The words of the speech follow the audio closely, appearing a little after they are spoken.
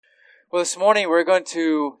Well, this morning we're going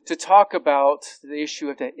to talk about the issue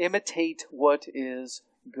of to imitate what is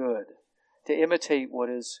good. To imitate what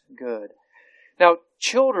is good. Now,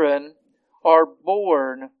 children are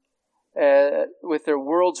born with their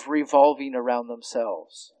worlds revolving around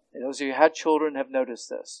themselves. And those of you who had children have noticed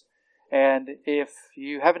this. And if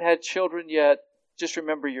you haven't had children yet, just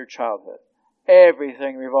remember your childhood.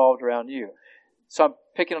 Everything revolved around you. So I'm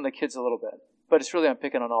picking on the kids a little bit, but it's really I'm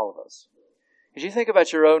picking on all of us. As you think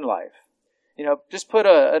about your own life, just put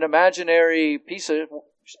an imaginary piece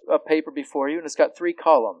of paper before you, and it's got 3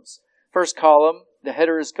 columns. First column, the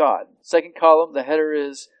header is God. Second column, the header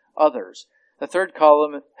is others. The third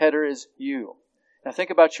column, header is you. Now think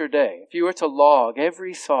about your day. If you were to log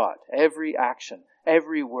every thought, every action,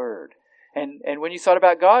 every word, and when you thought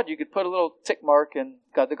about God, you could put a little tick mark in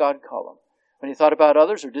the God column. When you thought about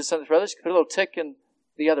others or did something for others, you could put a little tick in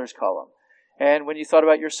the others column. And when you thought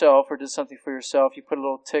about yourself or did something for yourself, you put a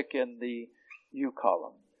little tick in the you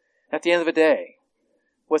column. At the end of the day,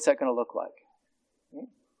 what's that going to look like?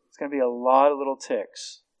 It's going to be a lot of little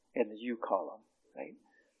ticks in the you column, right?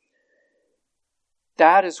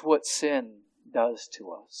 That is what sin does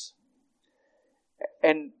to us.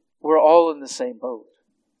 And we're all in the same boat.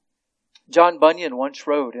 John Bunyan once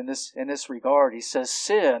wrote in this regard, he says,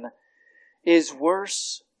 sin is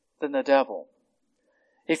worse than the devil.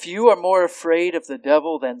 If you are more afraid of the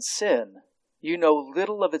devil than sin, you know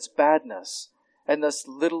little of its badness and thus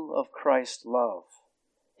little of Christ's love.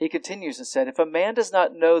 He continues and said, if a man does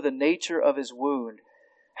not know the nature of his wound,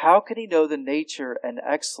 how can he know the nature and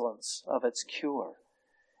excellence of its cure?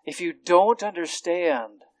 If you don't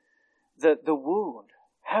understand the wound,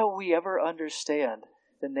 how will we ever understand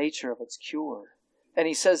the nature of its cure? And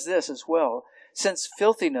he says this as well, since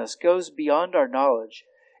filthiness goes beyond our knowledge,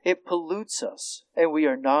 it pollutes us, and we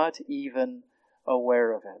are not even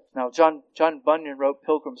aware of it. Now, John Bunyan wrote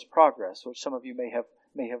Pilgrim's Progress, which some of you may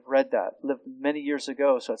have read that. Lived many years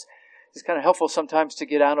ago, so it's kind of helpful sometimes to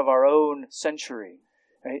get out of our own century,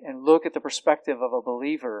 right, and look at the perspective of a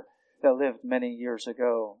believer that lived many years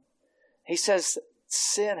ago. He says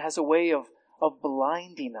sin has a way of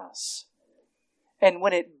blinding us. And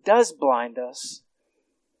when it does blind us,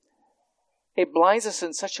 it blinds us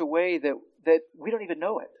in such a way that we don't even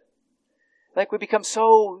know it. Like we become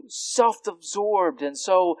so self-absorbed and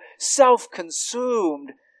so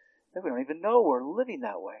self-consumed that we don't even know we're living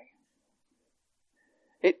that way.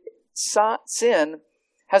 Sin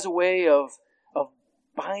has a way of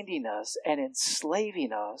binding us and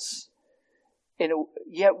enslaving us, and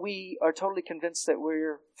yet we are totally convinced that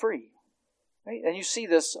we're free. Right? And you see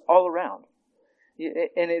this all around.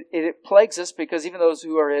 And it plagues us because even those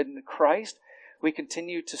who are in Christ, we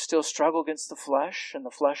continue to still struggle against the flesh, and the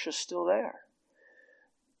flesh is still there.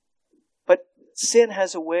 But sin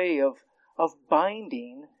has a way of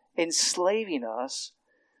binding, enslaving us,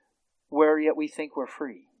 where yet we think we're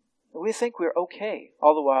free. We think we're okay,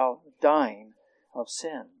 all the while dying of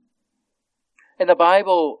sin. And the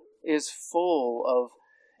Bible is full of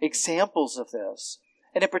examples of this.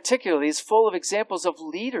 And in particular, it's full of examples of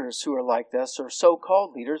leaders who are like this, or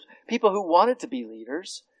so-called leaders, people who wanted to be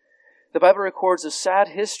leaders. The Bible records a sad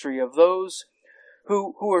history of those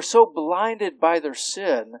who are so blinded by their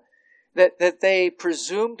sin that they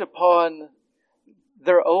presumed upon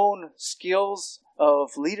their own skills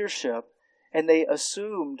of leadership, and they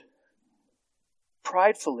assumed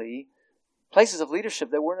pridefully places of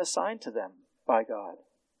leadership that weren't assigned to them by God.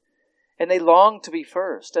 And they longed to be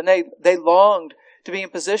first, and they longed to be in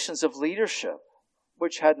positions of leadership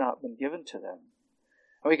which had not been given to them.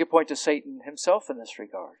 And we could point to Satan himself in this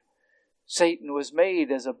regard. Satan was made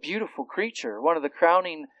as a beautiful creature, one of the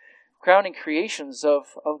crowning creations of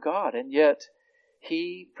God, and yet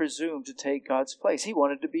he presumed to take God's place. He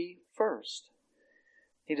wanted to be first.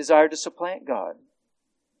 He desired to supplant God,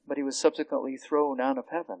 but he was subsequently thrown out of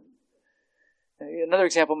heaven. Another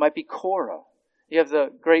example might be Korah. You have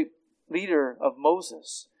the great leader of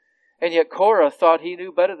Moses, and yet Korah thought he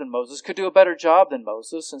knew better than Moses, could do a better job than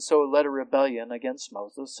Moses, and so led a rebellion against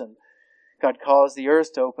Moses, and God caused the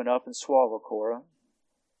earth to open up and swallow Korah.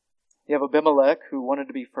 You have Abimelech, who wanted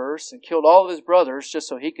to be first and killed all of his brothers just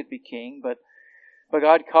so he could be king, but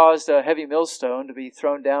God caused a heavy millstone to be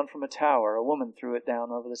thrown down from a tower. A woman threw it down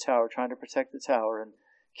over the tower, trying to protect the tower, and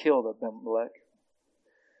killed Abimelech.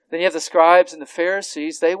 Then you have the scribes and the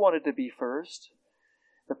Pharisees. They wanted to be first.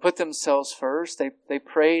 They put themselves first. They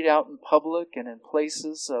prayed out in public and in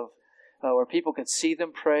places of where people could see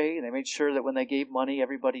them pray. And they made sure that when they gave money,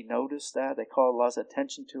 everybody noticed that. They called a lot of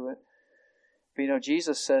attention to it. But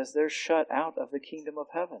Jesus says they're shut out of the kingdom of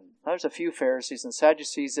heaven. Now, there's a few Pharisees and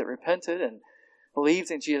Sadducees that repented and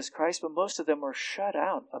believed in Jesus Christ, but most of them were shut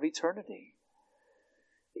out of eternity.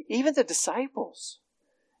 Even the disciples,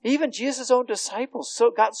 even Jesus' own disciples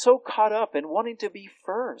got so caught up in wanting to be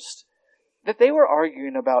first that they were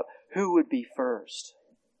arguing about who would be first.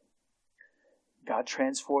 God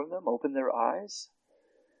transformed them, opened their eyes,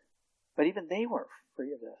 but even they weren't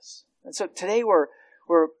free of this. And so today we're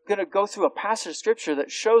going to go through a passage of Scripture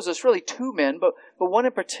that shows us really two men, but one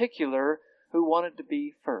in particular who wanted to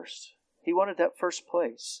be first. He wanted that first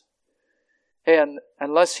place. And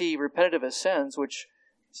unless he repented of his sins, which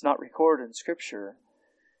is not recorded in Scripture,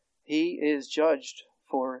 he is judged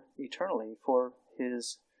for eternally for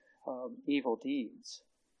his evil deeds.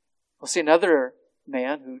 We'll see another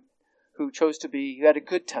man who had a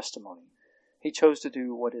good testimony. He chose to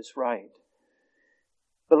do what is right.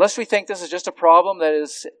 But lest we think this is just a problem that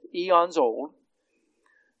is eons old,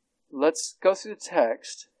 let's go through the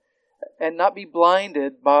text and not be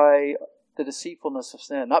blinded by the deceitfulness of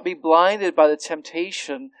sin, not be blinded by the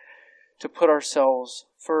temptation to put ourselves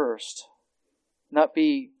first, not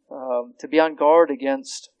be to be on guard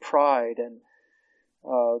against pride, and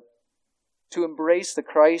to embrace the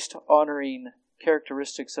Christ-honoring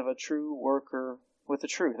characteristics of a true worker with the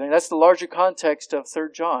truth. I mean, that's the larger context of 3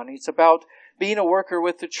 John. It's about being a worker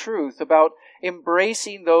with the truth, about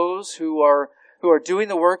embracing those who are doing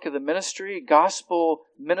the work of the ministry, gospel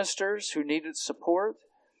ministers who needed support,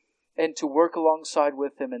 and to work alongside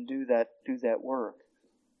with them and do that work.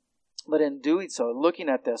 But in doing so, looking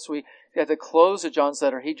at this, at the close of John's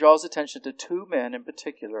letter, he draws attention to two men in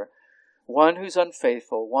particular, one who's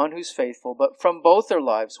unfaithful, one who's faithful. But from both their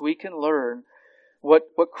lives, we can learn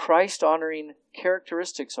what Christ-honoring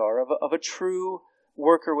characteristics are of a true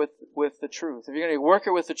worker with the truth. If you're going to be a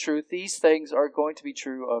worker with the truth, these things are going to be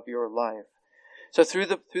true of your life. So through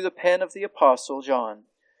the pen of the Apostle John,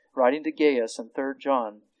 writing to Gaius in 3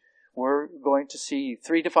 John, we're going to see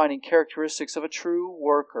 3 defining characteristics of a true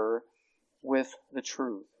worker with the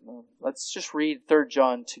truth. Let's just read 3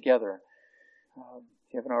 John together.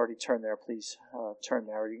 If you haven't already turned there, please turn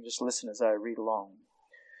there, or you can just listen as I read along.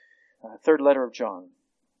 Third letter of John.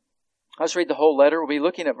 Let's read the whole letter. We'll be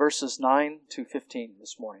looking at verses 9 to 15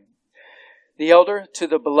 this morning. The elder to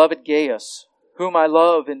the beloved Gaius, whom I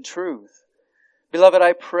love in truth. Beloved,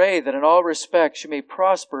 I pray that in all respects you may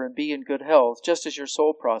prosper and be in good health, just as your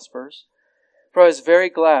soul prospers. For I was very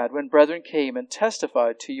glad when brethren came and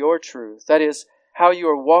testified to your truth, that is, how you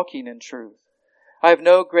are walking in truth. I have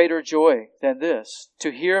no greater joy than this,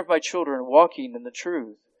 to hear of my children walking in the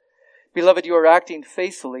truth. Beloved, you are acting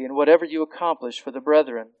faithfully in whatever you accomplish for the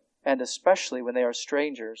brethren, and especially when they are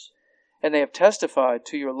strangers, and they have testified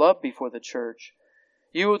to your love before the church.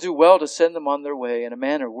 You will do well to send them on their way in a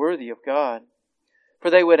manner worthy of God. For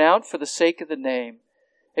they went out for the sake of the name,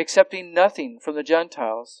 accepting nothing from the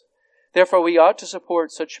Gentiles. Therefore we ought to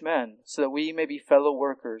support such men, so that we may be fellow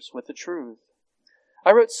workers with the truth.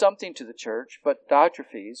 I wrote something to the church, but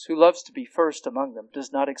Diotrephes, who loves to be first among them,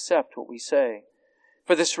 does not accept what we say.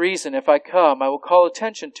 For this reason, if I come, I will call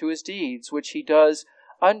attention to his deeds, which he does,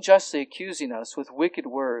 unjustly accusing us with wicked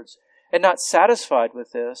words. And not satisfied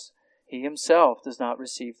with this, he himself does not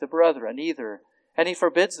receive the brethren either, and he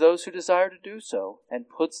forbids those who desire to do so, and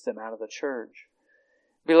puts them out of the church.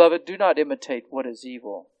 Beloved, do not imitate what is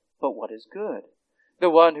evil, but what is good. The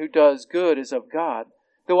one who does good is of God.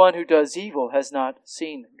 The one who does evil has not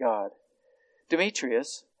seen God.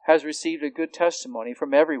 Demetrius has received a good testimony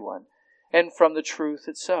from everyone, and from the truth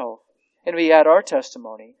itself. And we add our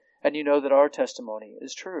testimony, and you know that our testimony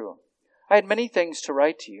is true. I had many things to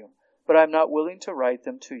write to you, but I am not willing to write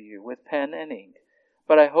them to you with pen and ink.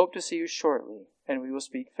 But I hope to see you shortly, and we will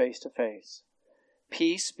speak face to face.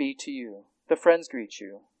 Peace be to you. The friends greet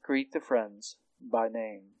you. Greet the friends by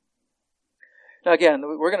name. Now again,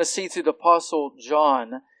 we're going to see through the Apostle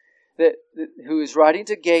John, who is writing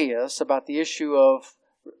to Gaius about the issue of,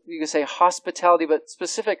 you can say hospitality, but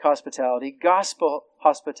specific hospitality, gospel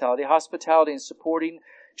hospitality, hospitality in supporting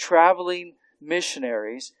traveling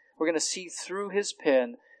missionaries. We're going to see through his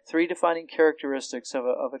pen 3 defining characteristics of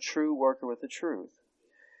a true worker with the truth.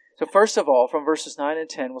 So first of all, from verses 9 and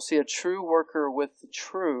 10, we'll see a true worker with the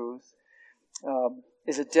truth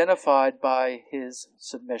is identified by his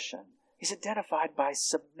submission. He's identified by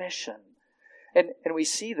submission. And we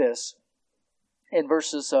see this in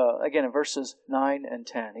verses 9 and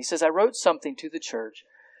 10. He says, I wrote something to the church,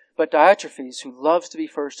 but Diotrephes, who loves to be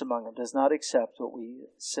first among them, does not accept what we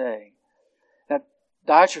say. Now,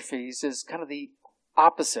 Diotrephes is kind of the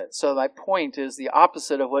opposite. So my point is the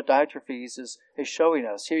opposite of what Diotrephes is showing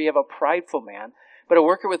us. Here you have a prideful man, but a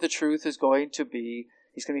worker with the truth is going to be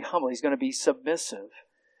humble. He's going to be submissive.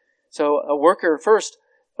 So a worker, first,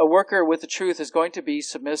 a worker with the truth is going to be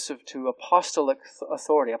submissive to apostolic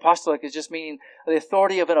authority. Apostolic is just meaning the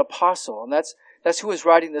authority of an apostle. And that's who was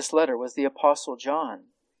writing this letter, was the Apostle John.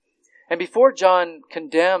 And before John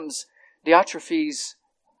condemns Diotrephes'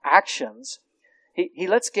 actions, he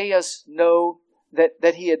lets Gaius know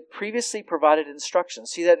that he had previously provided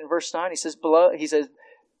instructions. See that in verse 9? He says,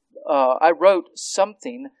 I wrote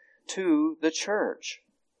something to the church.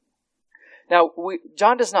 Now,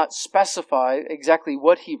 John does not specify exactly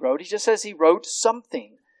what he wrote. He just says he wrote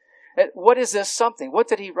something. What is this something? What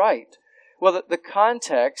did he write? Well, the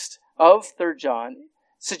context of 3 John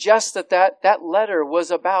suggests that letter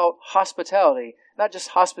was about hospitality. Not just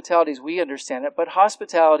hospitality as we understand it, but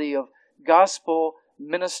hospitality of gospel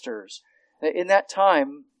ministers. In that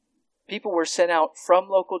time, people were sent out from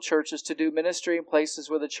local churches to do ministry in places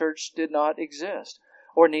where the church did not exist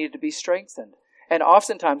or needed to be strengthened. And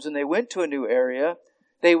oftentimes when they went to a new area,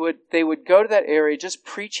 they would go to that area just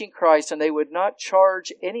preaching Christ, and they would not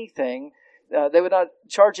charge anything. They would not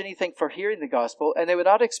charge anything for hearing the gospel, and they would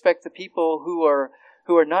not expect the people who are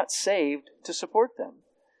not saved to support them.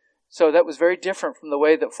 So that was very different from the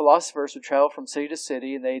way that philosophers would travel from city to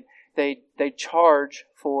city, and they'd charge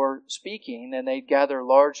for speaking, and they'd gather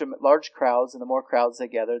large crowds, and the more crowds they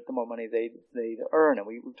gathered, the more money they'd earn. And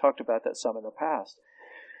we've talked about that some in the past.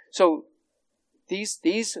 So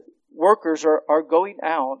these workers are going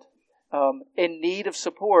out in need of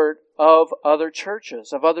support of other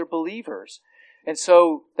churches, of other believers. And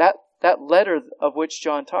so that letter of which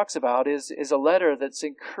John talks about is a letter that's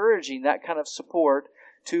encouraging that kind of support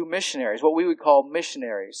to missionaries, what we would call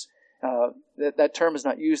missionaries. That term is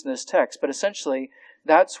not used in this text, but essentially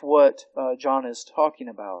that's what John is talking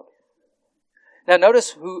about. Now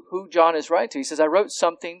notice who John is writing to. He says, I wrote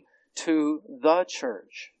something to the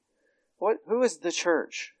church. Who is the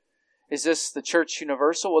church? Is this the church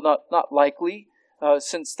universal? Well, not likely,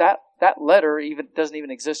 since that letter doesn't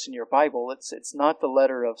even exist in your Bible. It's not the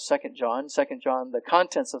letter of 2 John. 2 John, the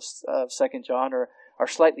contents of 2 John are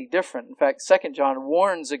slightly different. In fact, 2 John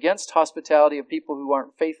warns against hospitality of people who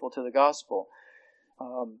aren't faithful to the gospel.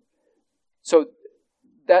 So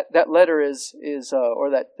that letter is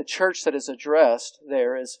or that the church that is addressed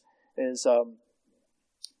there is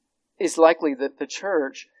likely that the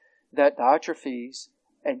church that Diotrephes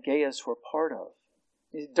and Gaius were part of.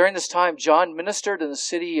 During this time, John ministered in the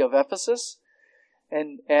city of Ephesus,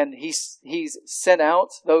 and he's sent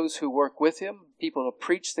out those who work with him, people to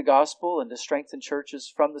preach the gospel and to strengthen churches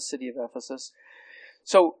from the city of Ephesus.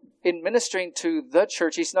 So, in ministering to the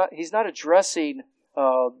church, he's not addressing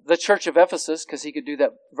the church of Ephesus, because he could do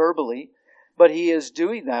that verbally, but he is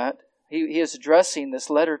doing that. He is addressing this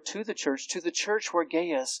letter to the church where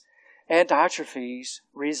Gaius and Diotrephes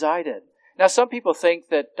resided. Now, some people think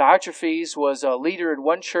that Diotrephes was a leader in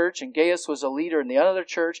one church and Gaius was a leader in the other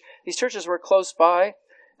church. These churches were close by.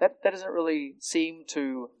 That doesn't really seem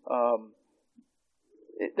to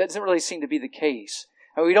be the case.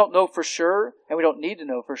 And we don't know for sure, and we don't need to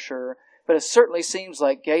know for sure, but it certainly seems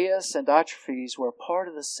like Gaius and Diotrephes were part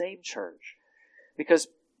of the same church. Because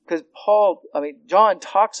John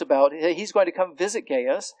talks about he's going to come visit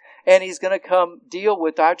Gaius, and he's going to come deal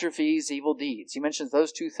with Diotrephes' evil deeds. He mentions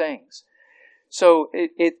those two things. So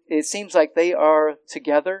it seems like they are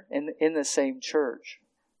together in the same church.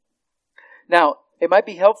 Now, it might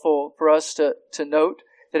be helpful for us to note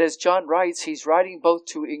that as John writes, he's writing both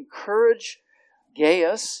to encourage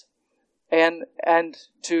Gaius and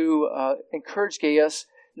to encourage Gaius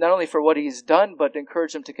not only for what he's done, but to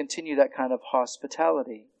encourage him to continue that kind of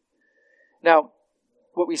hospitality. Now,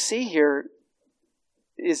 what we see here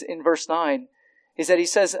is in verse 9, is that he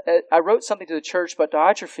says, I wrote something to the church, but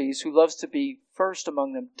Diotrephes, who loves to be first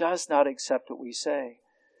among them, does not accept what we say.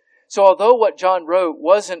 So although what John wrote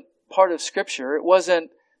wasn't part of Scripture, it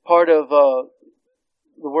wasn't part of the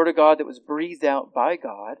Word of God that was breathed out by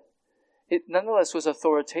God, it nonetheless was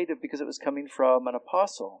authoritative because it was coming from an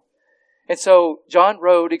apostle. And so John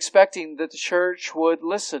wrote expecting that the church would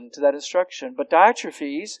listen to that instruction, but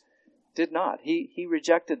Diotrephes did not. He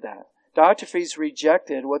rejected that. Diotrephes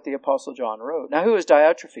rejected what the Apostle John wrote. Now, who is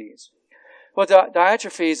Diotrephes? Well,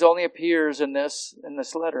 Diotrephes only appears in this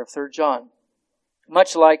letter of 3 John.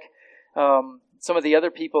 Much like some of the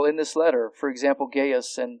other people in this letter, for example,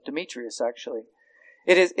 Gaius and Demetrius, actually.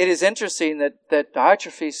 It is interesting that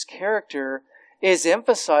Diotrephes' character is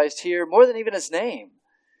emphasized here more than even his name.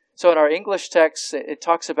 So in our English text, it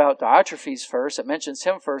talks about Diotrephes first. It mentions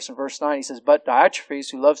him first in verse 9. He says, but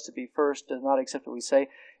Diotrephes, who loves to be first, does not accept what we say.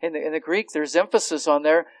 In the Greek, there's emphasis on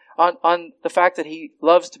there on the fact that he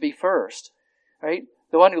loves to be first. Right?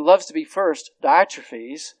 The one who loves to be first,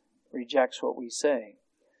 Diotrephes, rejects what we say.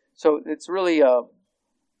 So it's really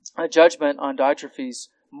a judgment on Diotrephes'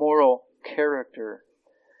 moral character.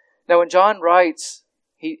 Now, when John writes,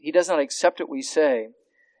 he does not accept what we say,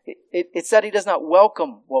 it's that he does not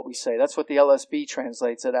welcome what we say. That's what the LSB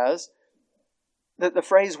translates it as. The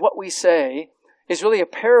phrase, what we say, is really a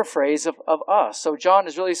paraphrase of us. So John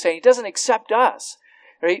is really saying he doesn't accept us.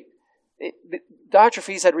 Right?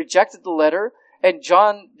 Diotrephes had rejected the letter, and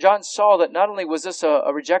John saw that not only was this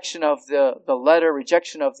a rejection of the letter,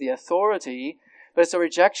 rejection of the authority, but it's a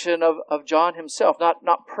rejection of John himself,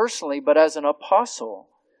 not personally, but as an apostle.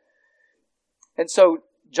 And so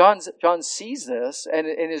John sees this, and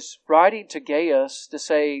in his writing to Gaius to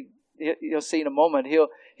say, you'll see in a moment,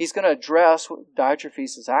 he's going to address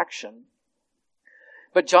Diotrephes' action.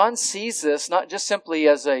 But John sees this not just simply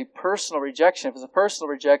as a personal rejection. If it was a personal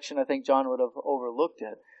rejection, I think John would have overlooked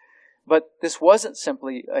it. But this wasn't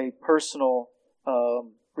simply a personal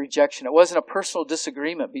rejection. It wasn't a personal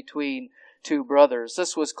disagreement between two brothers.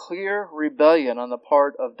 This was clear rebellion on the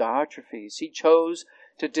part of Diotrephes. He chose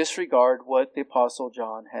to disregard what the Apostle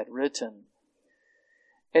John had written.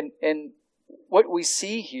 And what we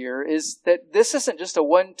see here is that this isn't just a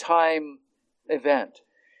one-time event.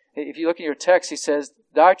 If you look in your text, he says,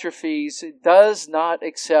 Diotrephes does not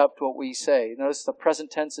accept what we say. Notice the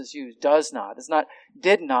present tense is used, does not. It's not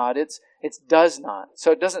did not, it's does not.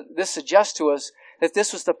 So this suggests to us that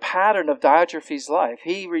this was the pattern of Diotrephes' life.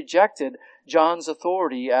 He rejected John's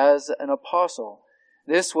authority as an apostle.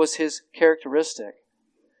 This was his characteristic.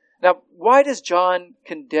 Now, why does John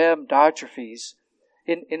condemn Diotrephes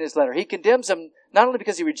in his letter? He condemns him not only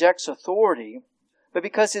because he rejects authority, but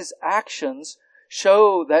because his actions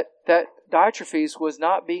show that Diotrephes was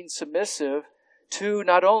not being submissive to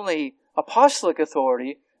not only apostolic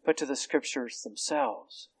authority, but to the Scriptures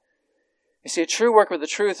themselves. You see, a true worker of the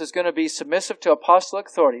truth is going to be submissive to apostolic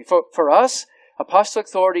authority. For us, apostolic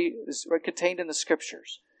authority is contained in the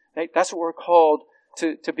Scriptures. Right? That's what we're called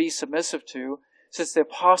to be submissive to, since the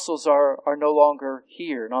apostles are no longer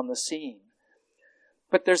here and on the scene.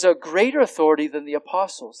 But there's a greater authority than the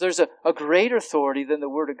apostles. There's a greater authority than the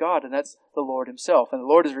Word of God, and that's the Lord Himself. And the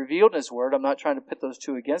Lord is revealed in His Word. I'm not trying to pit those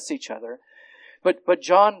two against each other. But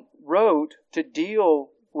John wrote to deal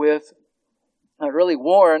with, really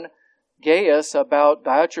warn Gaius about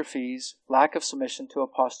Diotrephes' lack of submission to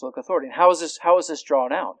apostolic authority. And how is this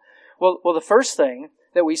drawn out? Well, the first thing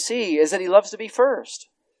that we see is that he loves to be first.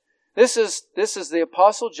 This is the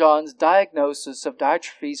Apostle John's diagnosis of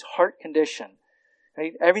Diotrephes' heart condition.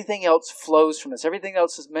 Right? Everything else flows from this. Everything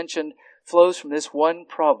else is mentioned flows from this one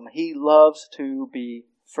problem. He loves to be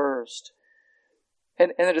first.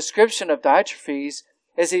 And the description of Diotrephes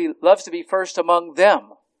is he loves to be first among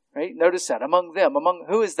them. Right? Notice that. Among them. Among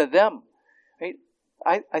who is the them? Right?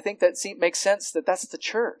 I think that makes sense that that's the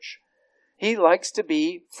church. He likes to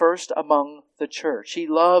be first among the church. He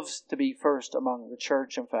loves to be first among the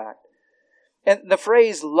church, in fact. And the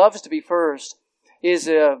phrase loves to be first is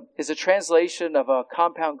a translation of a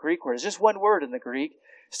compound Greek word. It's just one word in the Greek.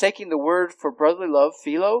 It's taking the word for brotherly love,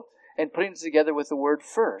 philo, and putting it together with the word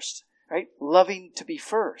first. Right? Loving to be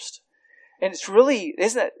first. And it's really,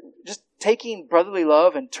 isn't it just taking brotherly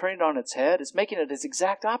love and turning it on its head? It's making it its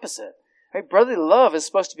exact opposite. Right? Brotherly love is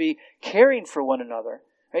supposed to be caring for one another.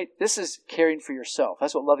 Right? This is caring for yourself.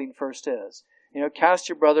 That's what loving first is. Cast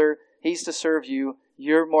your brother. He's to serve you.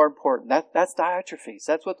 You're more important. That's Diotrephes.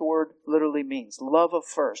 That's what the word literally means. Love of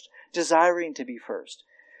first. Desiring to be first.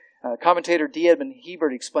 Commentator D. Edmond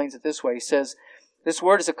Hebert explains it this way. He says, this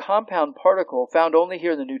word is a compound particle found only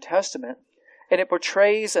here in the New Testament, and it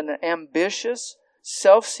portrays an ambitious,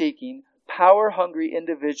 self-seeking, power-hungry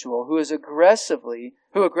individual who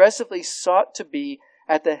aggressively sought to be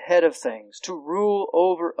at the head of things, to rule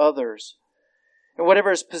over others. And whatever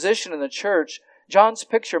his position in the church, John's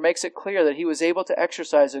picture makes it clear that he was able to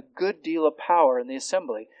exercise a good deal of power in the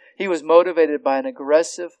assembly. He was motivated by an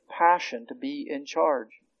aggressive passion to be in charge.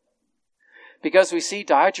 Because we see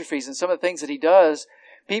Diotrephes and some of the things that he does,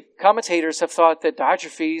 commentators have thought that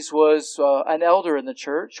Diotrephes was an elder in the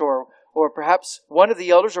church, or perhaps one of the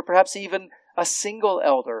elders, or perhaps even a single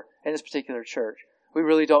elder in this particular church. We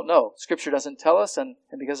really don't know. Scripture doesn't tell us, and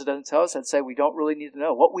because it doesn't tell us, I'd say we don't really need to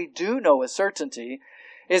know. What we do know with certainty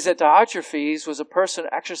is that Diotrephes was a person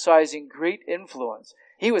exercising great influence.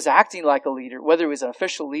 He was acting like a leader. Whether he was an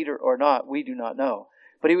official leader or not, we do not know.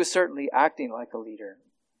 But he was certainly acting like a leader.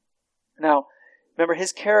 Now, remember,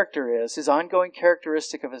 his ongoing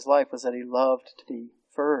characteristic of his life was that he loved to be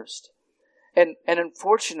first. And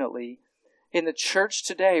unfortunately, in the church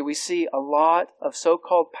today, we see a lot of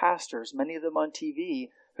so-called pastors, many of them on TV,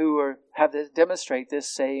 who demonstrate this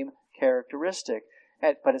same characteristic.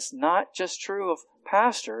 But it's not just true of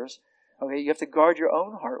pastors. Okay, you have to guard your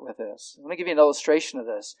own heart with this. Let me give you an illustration of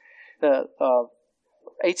this.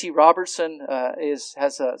 A.T. Robertson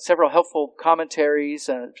has several helpful commentaries,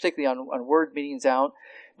 particularly on word meanings out,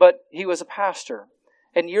 but he was a pastor.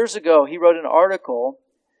 And years ago, he wrote an article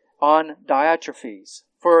on Diotrephes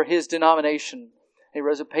for his denomination. He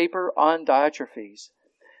wrote a paper on Diotrephes.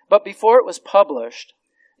 But before it was published,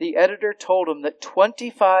 the editor told him that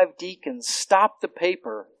 25 deacons stopped the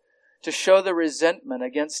paper to show their resentment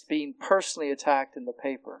against being personally attacked in the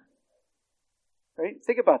paper. Right?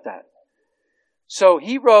 Think about that. So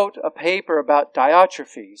he wrote a paper about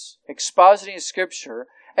Diotrephes, expositing Scripture,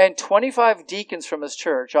 and 25 deacons from his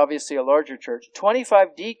church, obviously a larger church,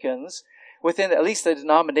 25 deacons within at least the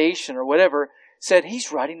denomination or whatever, said,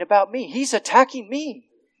 he's writing about me. He's attacking me.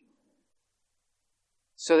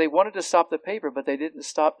 So they wanted to stop the paper, but they didn't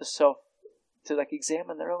stop to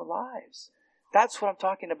examine their own lives. That's what I'm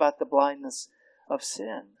talking about, the blindness of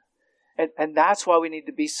sin. And that's why we need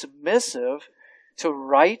to be submissive to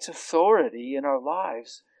right authority in our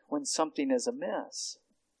lives when something is amiss.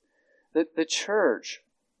 The church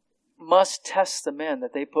must test the men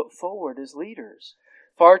that they put forward as leaders.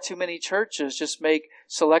 Far too many churches just make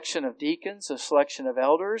selection of deacons, a selection of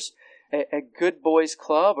elders, a good boys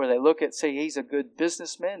club, or they look at, say, he's a good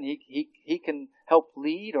businessman, he can help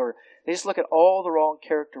lead, or they just look at all the wrong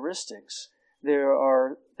characteristics. There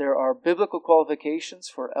are biblical qualifications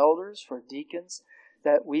for elders, for deacons,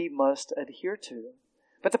 that we must adhere to.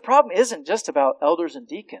 But the problem isn't just about elders and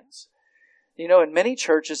deacons. You know, in many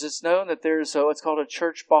churches, it's known that there's what's called a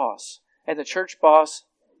church boss. And the church boss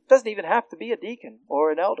doesn't even have to be a deacon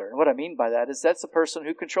or an elder. And what I mean by that is that's the person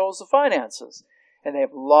who controls the finances. And they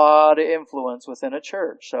have a lot of influence within a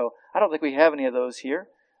church. So I don't think we have any of those here.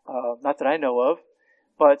 Not that I know of.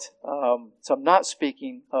 But, so I'm not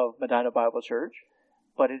speaking of Medina Bible Church.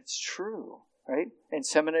 But it's true, right? In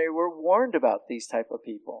seminary, we're warned about these type of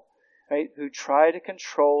people, right? Who try to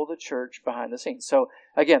control the church behind the scenes. So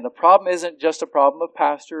again, the problem isn't just a problem of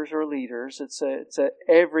pastors or leaders. It's a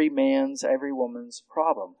every man's, every woman's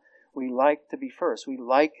problem. We like to be first. We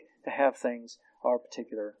like to have things our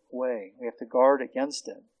particular way. We have to guard against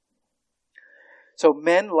it. So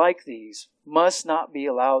men like these must not be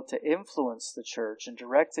allowed to influence the church and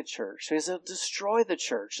direct the church, because they'll destroy the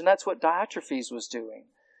church. And that's what Diotrephes was doing.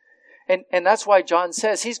 And that's why John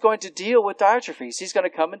says he's going to deal with Diotrephes. He's going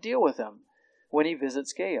to come and deal with him when he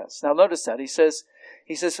visits Gaius. Now notice that. He says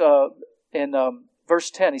in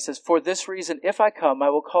verse 10, he says, for this reason, if I come, I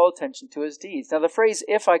will call attention to his deeds. Now the phrase,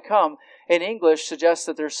 if I come, in English suggests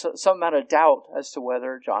that there's some amount of doubt as to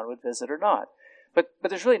whether John would visit or not. But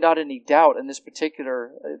there's really not any doubt in this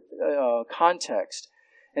particular context.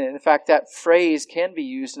 And in fact, that phrase can be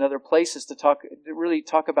used in other places to really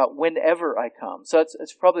talk about whenever I come. So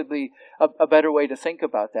it's probably a better way to think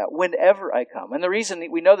about that. Whenever I come. And the reason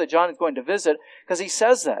we know that John is going to visit, because he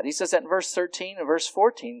says that. He says that in verse 13 and verse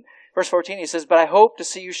 14. Verse 14, he says, but I hope to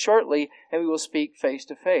see you shortly, and we will speak face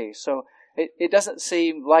to face. So it doesn't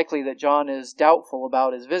seem likely that John is doubtful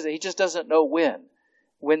about his visit. He just doesn't know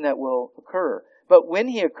when that will occur. But when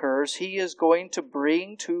he occurs, he is going to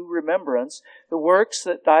bring to remembrance the works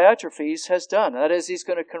that Diotrephes has done. That is, he's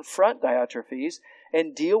going to confront Diotrephes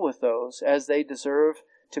and deal with those as they deserve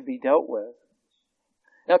to be dealt with.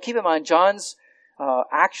 Now keep in mind, John's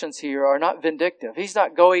actions here are not vindictive. He's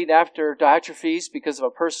not going after Diotrephes because of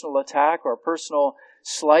a personal attack or a personal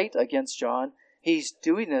slight against John. He's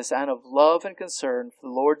doing this out of love and concern for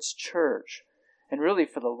the Lord's church, and really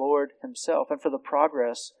for the Lord himself and for the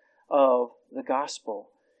progress of the gospel.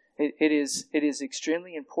 It is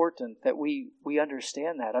extremely important that we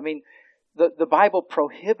understand that. I mean, the Bible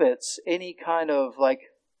prohibits any kind of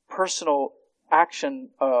personal action,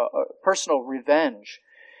 personal revenge.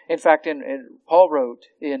 In fact, Paul wrote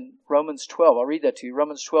in Romans 12, I'll read that to you.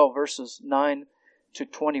 Romans 12 verses 9 to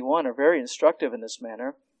 21 are very instructive in this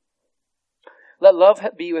manner. Let love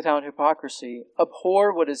be without hypocrisy.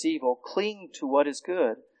 Abhor what is evil. Cling to what is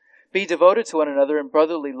good. Be devoted to one another in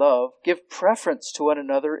brotherly love. Give preference to one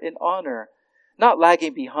another in honor. Not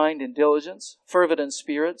lagging behind in diligence, fervent in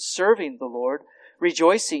spirit, serving the Lord,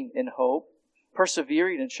 rejoicing in hope,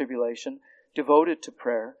 persevering in tribulation, devoted to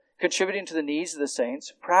prayer, contributing to the needs of the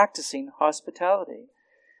saints, practicing hospitality.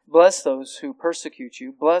 Bless those who persecute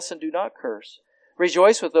you. Bless and do not curse.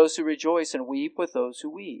 Rejoice with those who rejoice, and weep with those who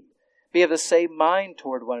weep. Be of the same mind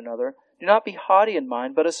toward one another. Do not be haughty in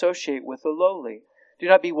mind, but associate with the lowly. Do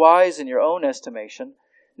not be wise in your own estimation.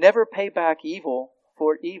 Never pay back evil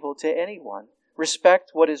for evil to anyone. Respect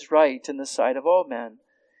what is right in the sight of all men.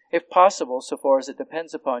 If possible, so far as it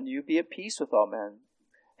depends upon you, be at peace with all men.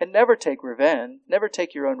 And never take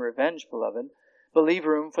your own revenge, beloved, but leave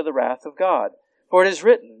room for the wrath of God. For it is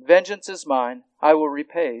written, Vengeance is mine, I will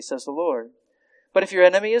repay, says the Lord. But if your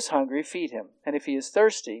enemy is hungry, feed him, and if he is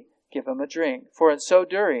thirsty, give him a drink. For in so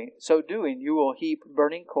doing, you will heap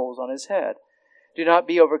burning coals on his head. Do not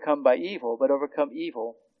be overcome by evil, but overcome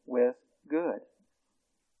evil with good.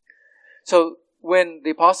 So when the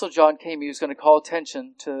Apostle John came, he was going to call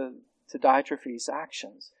attention to Diotrephes'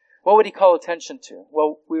 actions. What would he call attention to?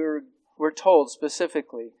 Well, we're told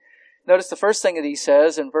specifically. Notice the first thing that he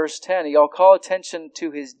says in verse 10, he'll call attention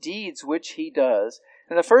to his deeds which he does.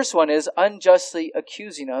 And the first one is unjustly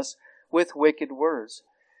accusing us with wicked words.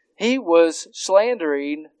 He was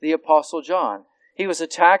slandering the Apostle John. He was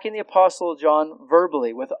attacking the Apostle John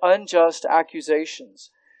verbally with unjust accusations.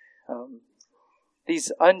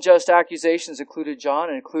 These unjust accusations included John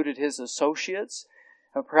and included his associates,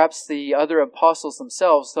 and perhaps the other apostles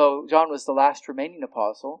themselves, though John was the last remaining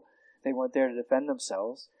apostle. They weren't there to defend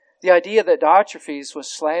themselves. The idea that Diotrephes was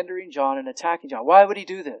slandering John and attacking John. Why would he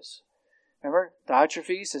do this? Remember,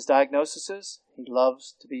 Diotrephes, his diagnosis is, he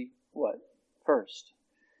loves to be what? First.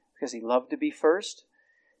 Because he loved to be first,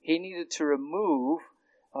 he needed to remove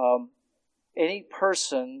any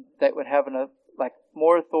person that would have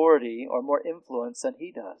more authority or more influence than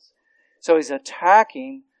he does. So he's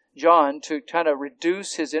attacking John to kind of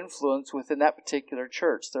reduce his influence within that particular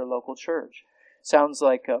church, their local church. Sounds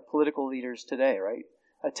like political leaders today, right?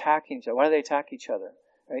 Attacking each other. Why do they attack each other?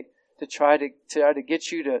 Right? To try to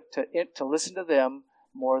get you to listen to them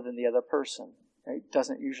more than the other person. Right? It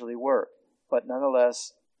doesn't usually work, but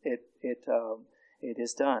nonetheless, it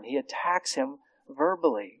is done. He attacks him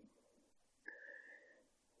verbally.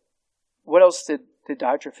 What else did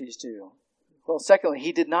Diotrephes do? Well, secondly,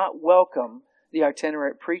 he did not welcome the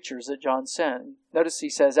itinerant preachers that John sent. Notice he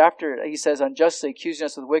says, unjustly accusing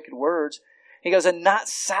us with wicked words, he goes, and not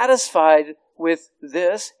satisfied with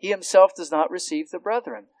this, he himself does not receive the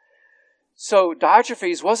brethren. So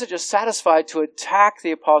Diotrephes wasn't just satisfied to attack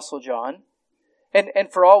the Apostle John.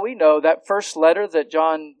 And for all we know, that first letter that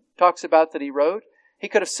John talks about that he wrote, he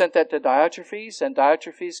could have sent that to Diotrephes, and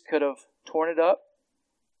Diotrephes could have torn it up,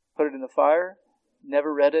 put it in the fire,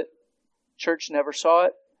 never read it, church never saw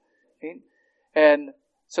it. Okay? And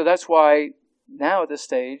so that's why now at this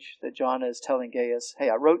stage that John is telling Gaius, hey,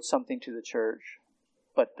 I wrote something to the church,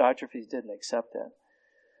 but Diotrephes didn't accept it.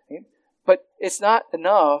 Okay? But it's not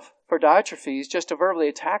enough for Diotrephes just to verbally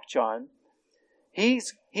attack John.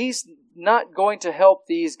 He's not going to help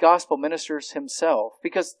these gospel ministers himself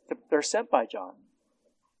because they're sent by John.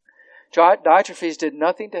 Diotrephes did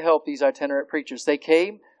nothing to help these itinerant preachers. They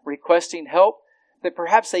came requesting help, that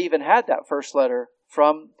perhaps they even had that first letter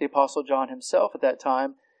from the Apostle John himself at that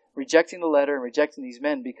time, rejecting the letter and rejecting these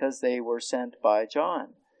men because they were sent by John.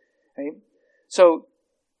 Okay? So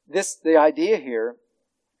the idea here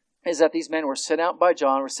is that these men were sent out by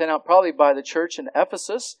John, were sent out probably by the church in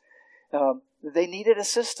Ephesus. They needed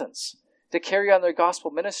assistance to carry on their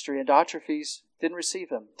gospel ministry, and Diotrephes didn't receive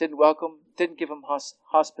them, didn't welcome, didn't give them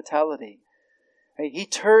hospitality. He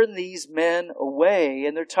turned these men away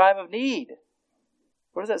in their time of need.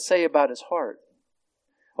 What does that say about his heart?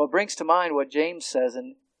 Well, it brings to mind what James says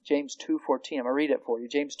in James 2:14. I'm going to read it for you.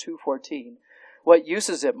 James 2:14. What use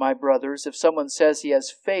is it, my brothers, if someone says he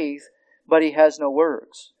has faith, but he has no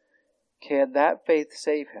works? Can that faith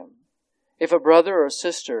save him? If a brother or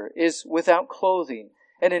sister is without clothing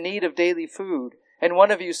and in need of daily food, and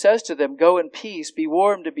one of you says to them, go in peace, be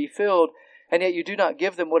warmed and be filled, and yet you do not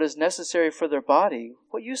give them what is necessary for their body,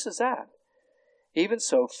 what use is that? Even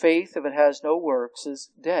so, faith, if it has no works, is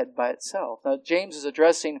dead by itself. Now, James is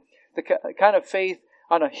addressing the kind of faith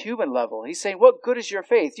on a human level. He's saying, what good is your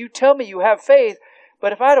faith? You tell me you have faith,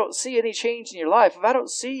 but if I don't see any change in your life, if I don't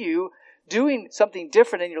see you doing something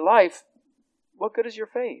different in your life, what good is your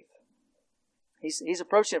faith? He's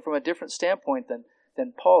approaching it from a different standpoint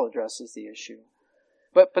than Paul addresses the issue.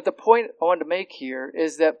 But the point I wanted to make here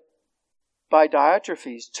is that by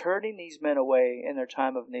Diotrephes turning these men away in their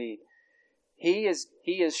time of need, he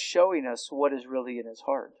is showing us what is really in his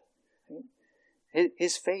heart.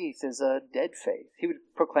 His faith is a dead faith. He would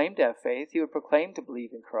proclaim to have faith. He would proclaim to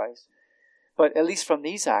believe in Christ. But at least from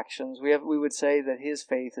these actions, we would say that his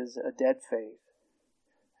faith is a dead faith.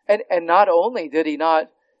 And not only did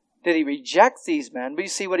he reject these men, but you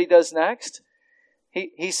see what he does next?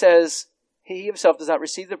 He says he himself does not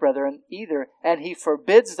receive the brethren either, and he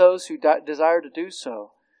forbids those who desire to do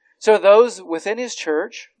so. So those within his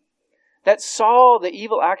church that saw the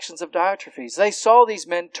evil actions of Diotrephes, they saw these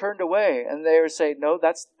men turned away, and they were saying, no,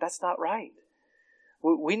 that's not right.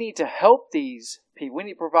 We need to help these people. We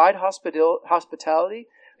need to provide hospitality.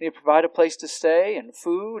 We need to provide a place to stay and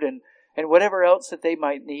food and whatever else that they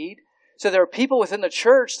might need, So there are people within the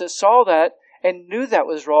church that saw that and knew that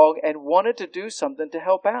was wrong and wanted to do something to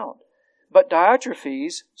help out. But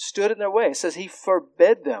Diotrephes stood in their way. It says he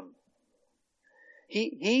forbid them.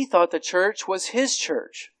 He thought the church was his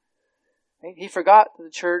church. He forgot that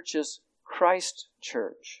the church is Christ's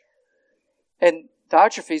church. And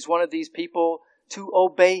Diotrephes wanted these people to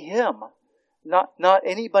obey him, not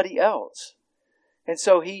anybody else. And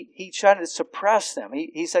so he tried to suppress them.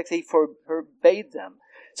 He forbade them.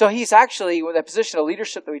 So he's actually, with that position of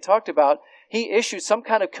leadership that we talked about, he issued some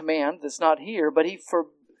kind of command that's not here, but he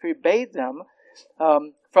forbade them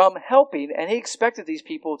from helping, and he expected these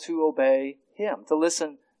people to obey him, to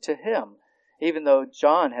listen to him, even though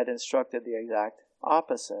John had instructed the exact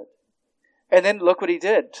opposite. And then look what he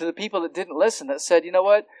did to the people that didn't listen, that said, you know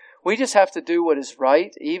what, we just have to do what is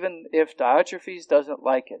right, even if Diotrephes doesn't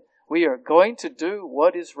like it. We are going to do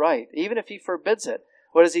what is right, even if he forbids it.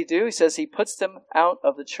 What does he do? He says he puts them out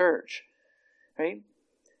of the church. Right?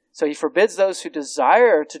 So he forbids those who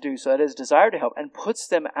desire to do so, that is, desire to help, and puts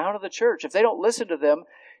them out of the church. If they don't listen to them,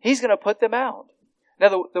 he's going to put them out.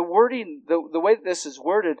 Now, the wording, the way that this is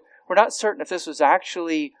worded, we're not certain if this was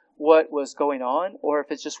actually what was going on or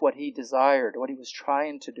if it's just what he desired, what he was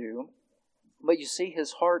trying to do. But you see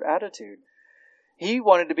his heart attitude. He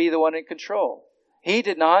wanted to be the one in control. He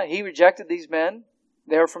rejected these men.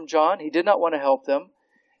 They were from John. He did not want to help them.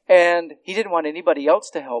 And he didn't want anybody else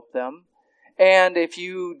to help them. And if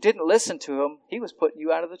you didn't listen to him, he was putting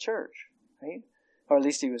you out of the church. Right? Or at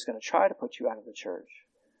least he was going to try to put you out of the church.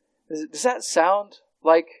 Does that sound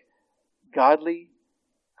like godly,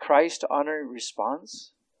 Christ-honoring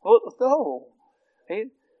response? Well, no. Right?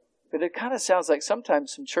 But it kind of sounds like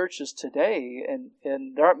sometimes some churches today,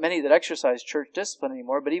 and there aren't many that exercise church discipline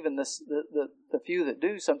anymore, but even the few that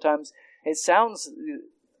do, sometimes it sounds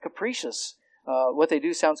capricious. What they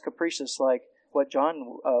do sounds capricious, like what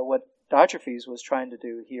Diotrephes was trying to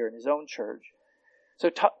do here in his own church. So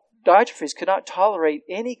Diotrephes could not tolerate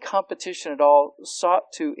any competition at all,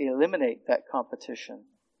 sought to eliminate that competition.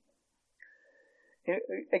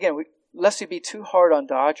 Again, lest we be too hard on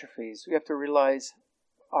Diotrephes, we have to realize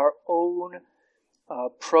our own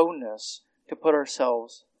proneness to put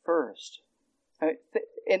ourselves first. And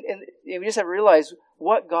we just have to realize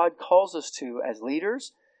what God calls us to as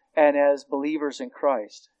leaders and as believers in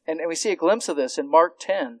Christ. And we see a glimpse of this in Mark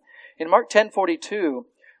 10. In Mark 10:42,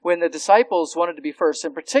 when the disciples wanted to be first,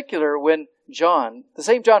 in particular when John, the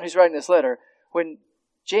same John who's writing this letter, when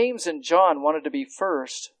James and John wanted to be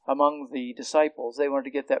first among the disciples, they wanted to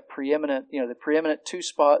get that preeminent, the preeminent two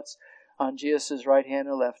spots on Jesus' right hand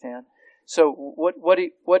and left hand. So what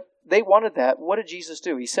they wanted that. What did Jesus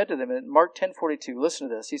do? He said to them in Mark 10:42, listen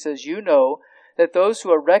to this. He says, "You know that those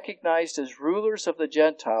who are recognized as rulers of the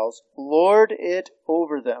Gentiles lord it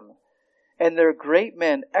over them, and their great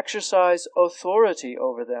men exercise authority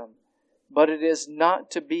over them. But it is not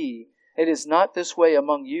this way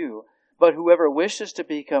among you. But whoever wishes to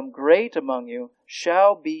become great among you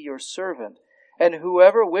shall be your servant, and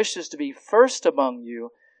whoever wishes to be first among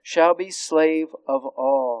you shall be slave of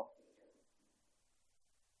all."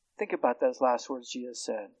 Think about those last words Jesus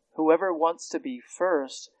said. Whoever wants to be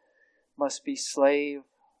first must be slave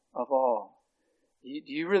of all. Do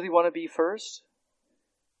you really want to be first?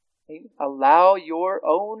 Allow your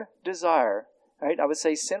own desire, right? I would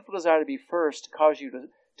say sinful desire to be first to cause you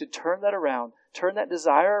to turn that around, turn that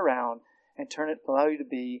desire around, and allow you to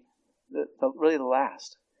be really the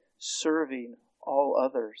last, serving all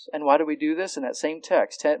others. And why do we do this? In that same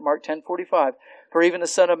text, Mark 10:45, "For even the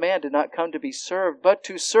Son of Man did not come to be served, but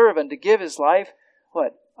to serve and to give his life,"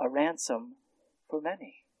 what? "A ransom for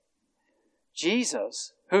many."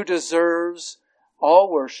 Jesus, who deserves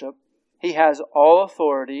all worship, he has all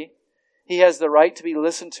authority, he has the right to be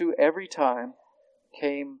listened to every time,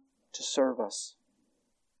 came to serve us.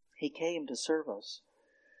 He came to serve us.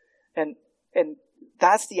 And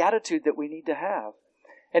that's the attitude that we need to have.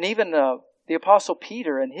 And even the Apostle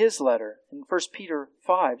Peter in his letter, in 1 Peter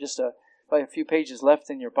 5, just a few pages left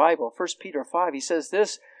in your Bible, 1 Peter 5, he says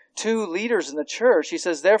this to leaders in the church. He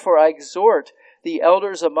says, "Therefore I exhort the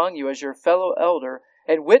elders among you as your fellow elder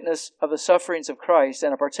and witness of the sufferings of Christ,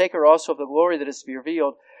 and a partaker also of the glory that is to be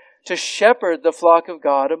revealed, to shepherd the flock of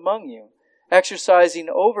God among you, exercising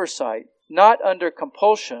oversight, not under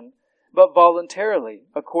compulsion, but voluntarily,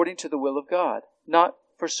 according to the will of God, not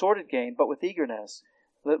for sordid gain, but with eagerness."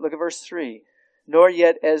 Look at verse 3. "Nor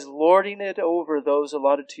yet as lording it over those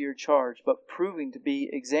allotted to your charge, but proving to be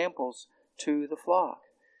examples to the flock."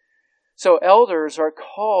 So elders are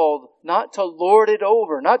called not to lord it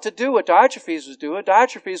over, not to do what Diotrephes was doing.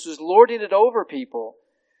 Diotrephes was lording it over people,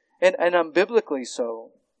 and unbiblically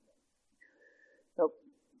so. Now,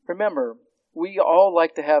 remember, we all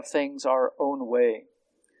like to have things our own way.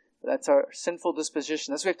 That's our sinful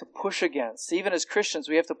disposition. That's what we have to push against. Even as Christians,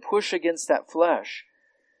 we have to push against that flesh.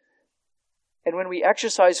 And when we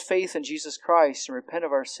exercise faith in Jesus Christ and repent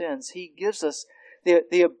of our sins, He gives us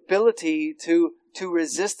the ability to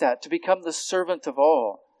resist that, to become the servant of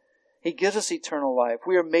all. He gives us eternal life.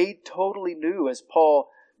 We are made totally new, as Paul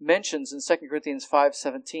mentions in 2 Corinthians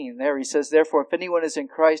 5:17. There he says, "Therefore, if anyone is in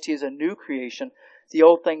Christ, he is a new creation. The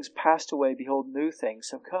old things passed away. Behold, new things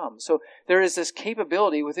have come." So there is this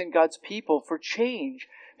capability within God's people for change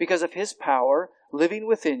because of His power living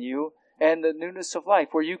within you and the newness of life,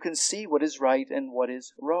 where you can see what is right and what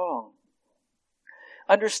is wrong.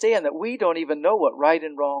 Understand that we don't even know what right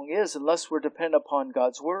and wrong is unless we're dependent upon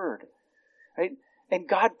God's Word. Right? And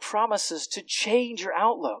God promises to change your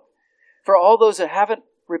outlook. For all those that haven't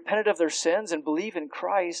repented of their sins and believe in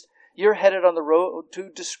Christ, you're headed on the road to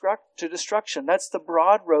destruction. That's the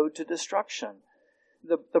broad road to destruction.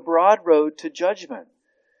 The broad road to judgment.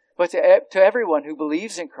 But to everyone who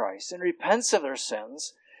believes in Christ and repents of their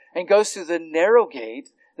sins and goes through the narrow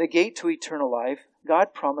gate, the gate to eternal life,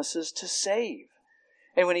 God promises to save.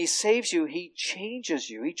 And when He saves you, He changes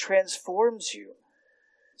you. He transforms you.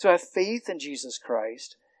 So have faith in Jesus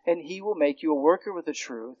Christ, and He will make you a worker with the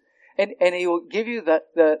truth, and He will give you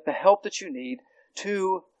the help that you need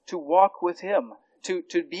to walk with Him,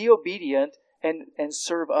 to be obedient and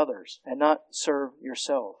serve others, and not serve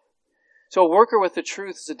yourself. So a worker with the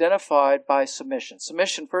truth is identified by submission.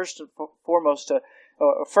 Submission first and foremost to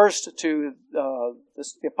the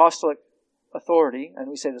apostolic authority, and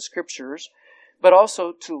we say the Scriptures, but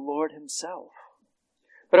also to Lord Himself.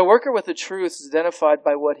 But a worker with the truth is identified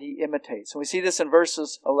by what he imitates. And we see this in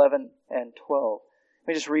verses 11 and 12. Let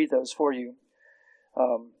me just read those for you.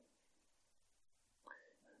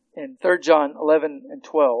 In 3 John 11 and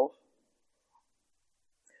 12,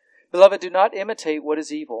 "Beloved, do not imitate what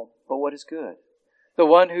is evil, but what is good. The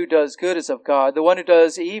one who does good is of God. The one who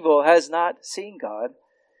does evil has not seen God.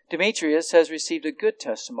 Demetrius has received a good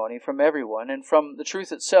testimony from everyone and from the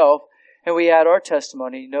truth itself, and we add our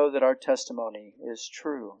testimony, know that our testimony is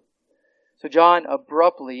true." So John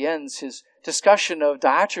abruptly ends his discussion of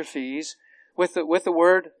Diotrephes with the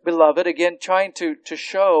word beloved, again trying to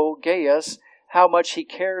show Gaius how much he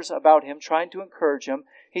cares about him, trying to encourage him.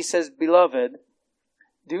 He says, "Beloved,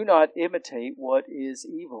 do not imitate what is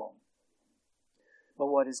evil, but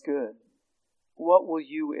what is good." What will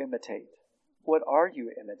you imitate? What are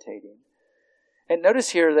you imitating? And notice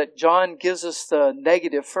here that John gives us the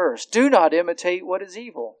negative first. Do not imitate what is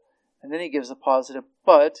evil. And then he gives the positive,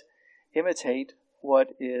 but imitate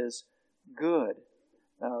what is good.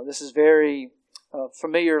 Now, this is very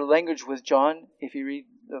familiar language with John. If you read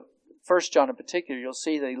the 1 John in particular, you'll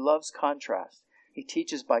see that he loves contrast. He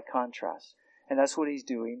teaches by contrast. And that's what he's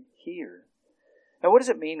doing here. Now, what does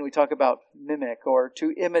it mean when we talk about mimic or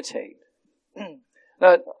to imitate?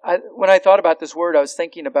 When I thought about this word, I was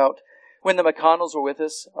thinking about when the McConnells were with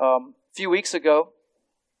us a few weeks ago.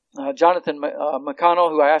 Jonathan McConnell,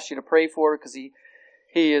 who I asked you to pray for because he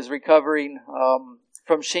is recovering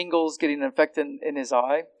from shingles, getting infected in his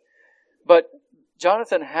eye. But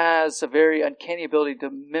Jonathan has a very uncanny ability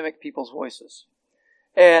to mimic people's voices.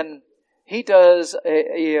 And he does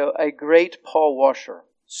a great Paul Washer.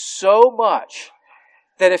 So much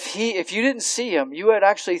that if you didn't see him, you would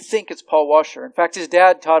actually think it's Paul Washer. In fact, his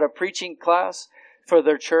dad taught a preaching class for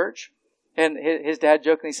their church. And his dad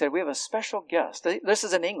jokingly said, "We have a special guest." This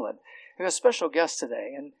is in England. "We have a special guest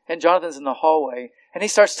today." And Jonathan's in the hallway. And he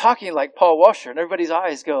starts talking like Paul Washer. And everybody's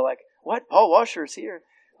eyes go like, "What? Paul Washer is here?"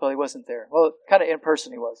 Well, he wasn't there. Well, kind of in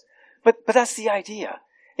person he was. But that's the idea.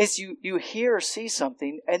 Is you hear or see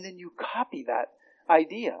something and then you copy that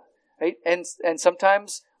idea. Right? And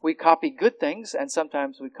sometimes we copy good things and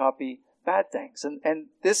sometimes we copy bad things. And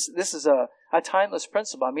this is a timeless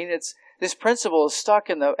principle. I mean, this principle is stuck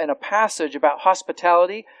in a passage about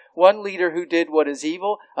hospitality. One leader who did what is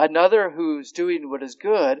evil, another who's doing what is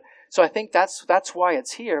good. So I think that's why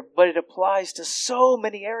it's here, but it applies to so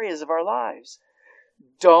many areas of our lives.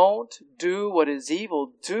 Don't do what is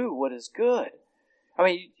evil, do what is good. I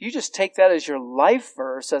mean, you just take that as your life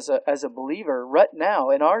verse as a believer right now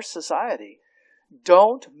in our society.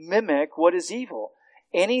 Don't mimic what is evil.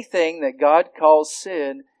 Anything that God calls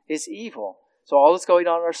sin is evil. So all that's going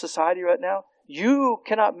on in our society right now, you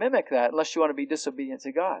cannot mimic that unless you want to be disobedient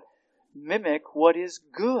to God. Mimic what is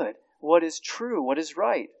good, what is true, what is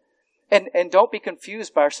right. And don't be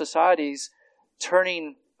confused by our society's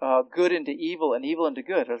turning good into evil and evil into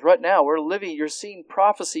good. Because right now you're seeing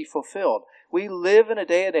prophecy fulfilled. We live in a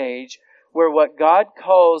day and age where what God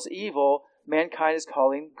calls evil, mankind is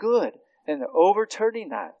calling good. And they're overturning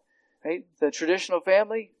that. right? The traditional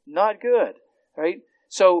family, not good, right?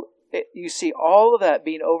 So you see all of that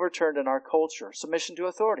being overturned in our culture. Submission to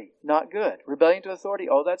authority, not good. Rebellion to authority,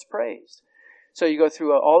 oh, that's praised. So you go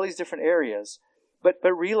through all these different areas, but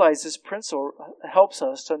realize this principle helps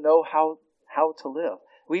us to know how to live.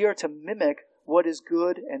 We are to mimic what is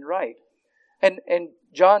good and right. And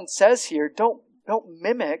John says here, don't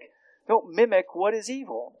mimic what is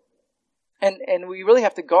evil. And we really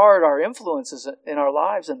have to guard our influences in our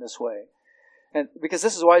lives in this way. And because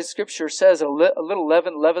this is why Scripture says a little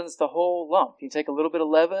leaven leavens the whole lump. You take a little bit of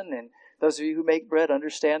leaven, and those of you who make bread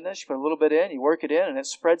understand this. You put a little bit in, you work it in, and it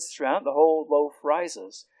spreads throughout, the whole loaf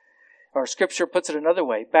rises. Or Scripture puts it another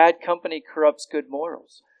way, bad company corrupts good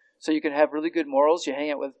morals. So you can have really good morals, you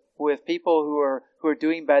hang out with people who are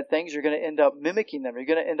doing bad things, you're going to end up mimicking them, you're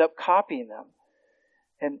going to end up copying them.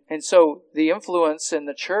 And so the influence in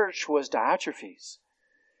the church was Diotrephes,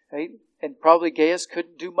 right? And probably Gaius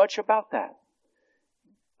couldn't do much about that.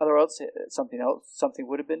 Otherwise, something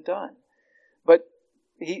would have been done. But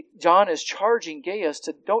John is charging Gaius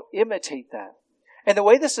to don't imitate that. And the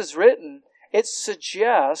way this is written, it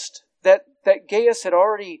suggests that Gaius had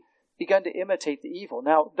already begun to imitate the evil.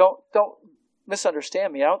 Now, don't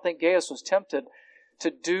misunderstand me. I don't think Gaius was tempted to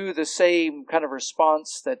do the same kind of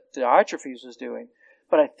response that Diotrephes was doing.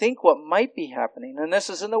 But I think what might be happening, and this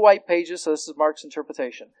is in the white pages, so this is Mark's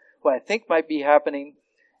interpretation. What I think might be happening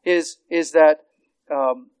is that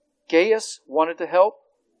Gaius wanted to help,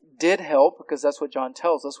 did help, because that's what John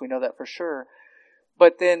tells us. We know that for sure.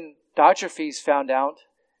 But then Diotrephes found out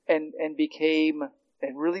and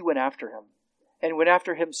really went after him. And went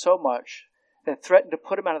after him so much that threatened to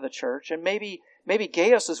put him out of the church. And maybe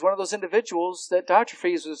Gaius is one of those individuals that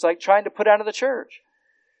Diotrephes was like trying to put out of the church.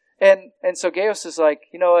 And so Gaius is like,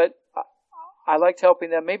 you know what, I liked helping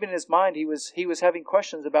them. Maybe in his mind he was having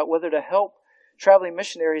questions about whether to help traveling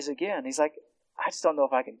missionaries again. He's like, I just don't know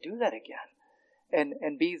if I can do that again.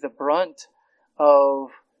 And be the brunt of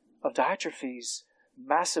Diotrephes'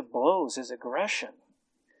 massive blows, his aggression.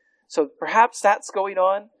 So perhaps that's going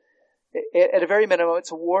on. At a very minimum,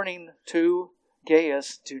 it's a warning to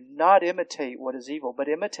Gaius, do not imitate what is evil, but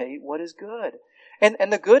imitate what is good.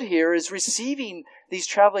 And the good here is receiving these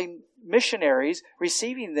traveling missionaries,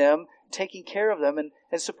 receiving them, taking care of them,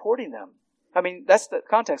 and supporting them. I mean, that's the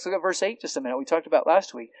context. Look at verse 8 just a minute. We talked about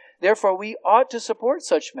last week. Therefore, we ought to support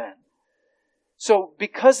such men. So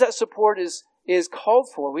because that support is called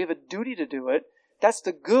for, we have a duty to do it. That's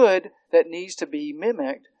the good that needs to be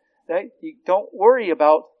mimicked. Right? You don't worry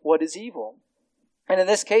about what is evil. And in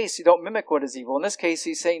this case, you don't mimic what is evil. In this case,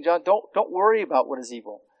 he's saying, John, don't worry about what is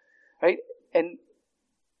evil. Right? And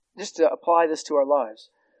just to apply this to our lives,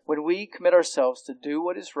 when we commit ourselves to do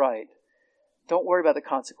what is right, don't worry about the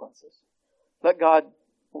consequences. Let God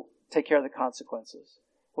take care of the consequences.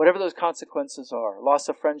 Whatever those consequences are, loss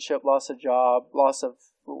of friendship, loss of job, loss of,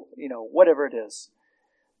 whatever it is.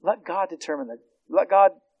 Let God let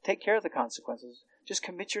God take care of the consequences. Just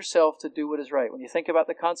commit yourself to do what is right. When you think about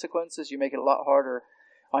the consequences, you make it a lot harder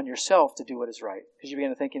on yourself to do what is right. Because you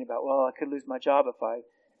begin thinking about, well, I could lose my job if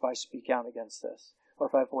I speak out against this. Or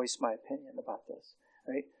if I voice my opinion about this.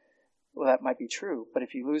 Right? Well, that might be true. But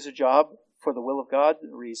if you lose a job for the will of God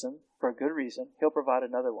reason, for a good reason, He'll provide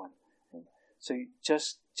another one. So you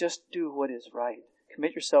just do what is right.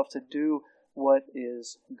 Commit yourself to do what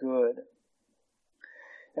is good.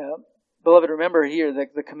 Beloved, remember here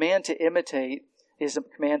that the command to imitate is a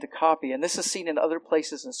command to copy. And this is seen in other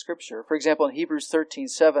places in Scripture. For example, in Hebrews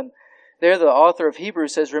 13:7, there the author of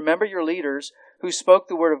Hebrews says, remember your leaders who spoke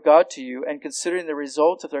the word of God to you, and considering the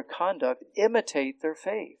results of their conduct, imitate their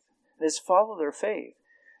faith. That is, follow their faith.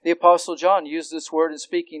 The Apostle John used this word in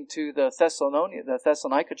speaking to the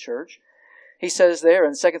Thessalonica church. He says there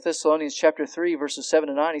in 2 Thessalonians chapter 3, verses 7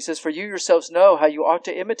 and 9, he says, for you yourselves know how you ought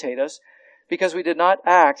to imitate us, because we did not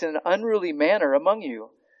act in an unruly manner among you,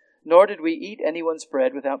 nor did we eat anyone's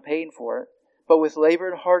bread without paying for it, but with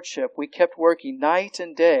labor and hardship we kept working night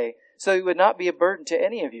and day, so we would not be a burden to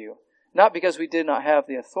any of you, not because we did not have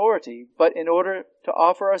the authority, but in order to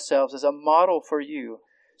offer ourselves as a model for you,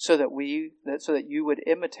 so that you would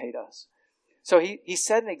imitate us. So he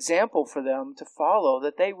set an example for them to follow,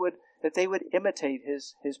 that they would imitate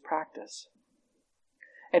his practice.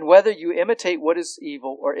 And whether you imitate what is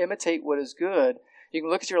evil or imitate what is good, you can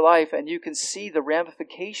look at your life and you can see the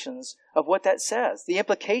ramifications of what that says, the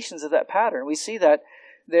implications of that pattern. We see that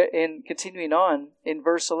there in continuing on in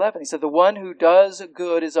verse 11. He said, the one who does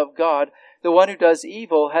good is of God. The one who does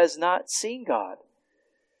evil has not seen God.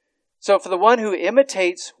 So for the one who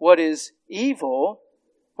imitates what is evil,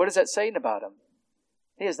 what is that saying about him?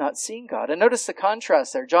 he has not seen God. And notice the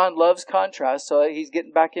contrast there. John loves contrast, so he's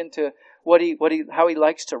getting back into how he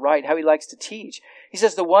likes to write, how he likes to teach. He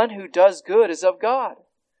says, the one who does good is of God.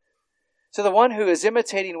 So the one who is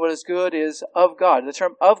imitating what is good is of God. The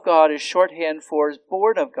term of God is shorthand for is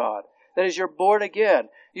born of God. That is, you're born again.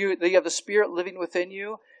 You have the Spirit living within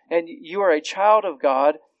you, and you are a child of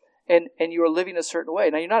God, and you are living a certain way.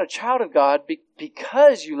 Now, you're not a child of God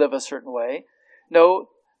because you live a certain way. No,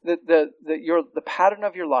 the pattern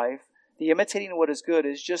of your life, the imitating what is good,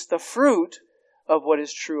 is just the fruit of what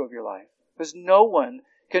is true of your life. Because no one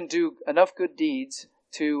can do enough good deeds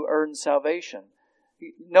to earn salvation.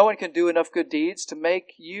 No one can do enough good deeds to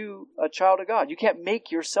make you a child of God. You can't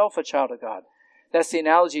make yourself a child of God. That's the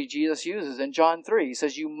analogy Jesus uses in John 3. He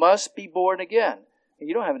says, you must be born again. And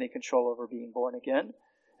you don't have any control over being born again.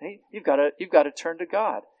 You've got to turn to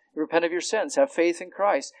God. Repent of your sins. Have faith in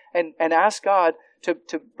Christ. And ask God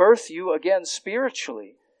to birth you again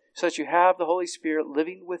spiritually, so that you have the Holy Spirit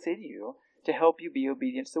living within you to help you be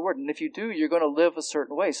obedient to the Word. And if you do, you're going to live a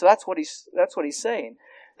certain way. So that's what he's saying.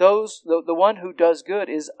 The one who does good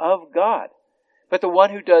is of God. But the one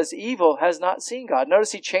who does evil has not seen God.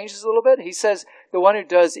 Notice he changes a little bit. He says the one who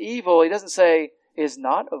does evil, he doesn't say is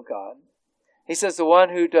not of God. He says the one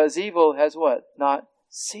who does evil has what? Not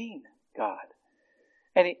seen God.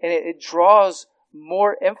 And it draws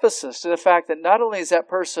more emphasis to the fact that not only is that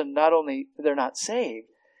person, they're not saved,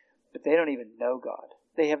 but they don't even know God.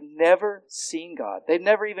 They have never seen God. They've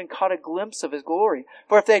never even caught a glimpse of His glory.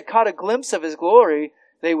 For if they had caught a glimpse of His glory,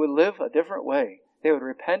 they would live a different way. They would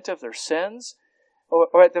repent of their sins,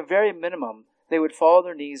 or at the very minimum, they would fall on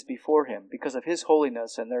their knees before Him because of His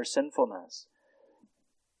holiness and their sinfulness.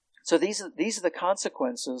 So these are the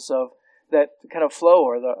consequences of that kind of flow,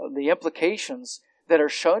 or the implications that are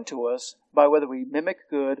shown to us by whether we mimic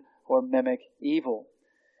good or mimic evil.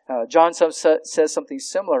 John says something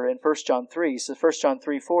similar in 1 John 3. He says, 1 John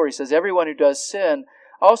 3:4, he says, everyone who does sin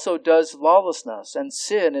also does lawlessness, and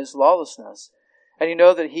sin is lawlessness. And you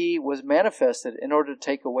know that He was manifested in order to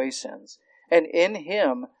take away sins. And in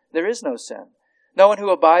Him there is no sin. No one who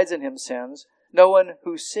abides in Him sins. No one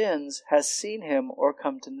who sins has seen Him or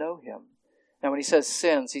come to know Him. Now when he says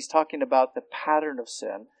sins, he's talking about the pattern of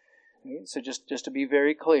sin. So just to be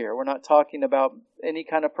very clear, we're not talking about any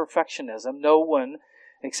kind of perfectionism. No one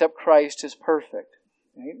except Christ is perfect.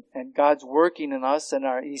 Right? And God's working in us, and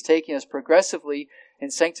He's taking us progressively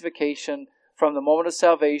in sanctification from the moment of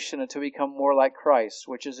salvation until we become more like Christ,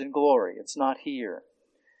 which is in glory. It's not here.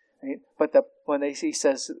 Right? But he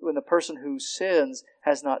says, when the person who sins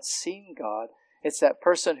has not seen God, it's that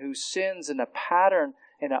person who sins in a pattern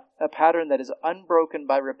that is unbroken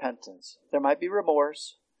by repentance. There might be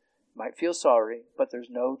remorse, might feel sorry, but there's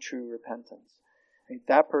no true repentance. Right?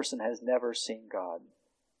 That person has never seen God.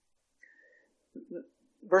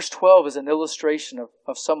 Verse 12 is an illustration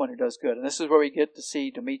of someone who does good. And this is where we get to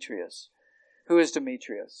see Demetrius. Who is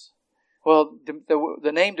Demetrius? Well,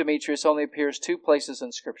 the name Demetrius only appears two places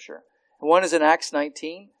in Scripture. One is in Acts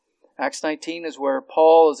 19. Acts 19 is where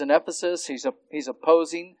Paul is in Ephesus. He's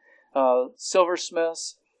opposing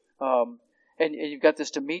silversmiths. And you've got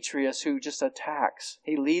this Demetrius who just attacks.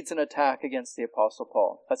 He leads an attack against the Apostle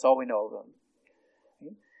Paul. That's all we know of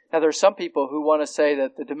him. Now, there are some people who want to say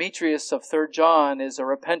that the Demetrius of 3 John is a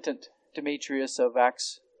repentant Demetrius of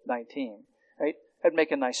Acts 19. Right? That'd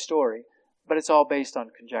make a nice story, but it's all based on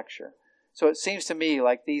conjecture. So it seems to me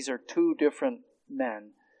like these are two different men.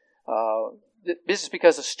 This is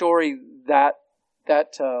because a story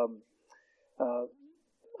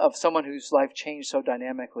of someone whose life changed so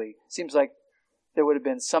dynamically seems like there would have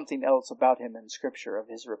been something else about him in Scripture of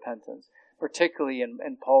his repentance, particularly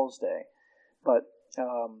in Paul's day. But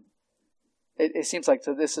it seems like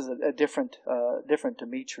this is a different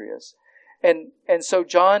Demetrius, and so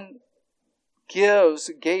John gives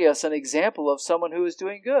Gaius an example of someone who is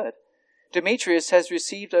doing good. Demetrius has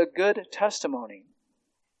received a good testimony.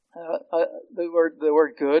 The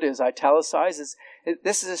word "good" is italicized.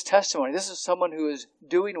 This is his testimony. This is someone who is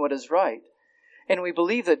doing what is right, and we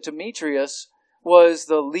believe that Demetrius was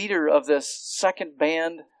the leader of this second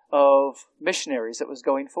band of missionaries that was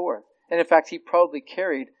going forth. And in fact, he probably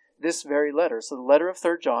carried this very letter. So the letter of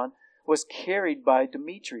 3 John was carried by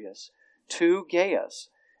Demetrius to Gaius.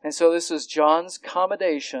 And so this is John's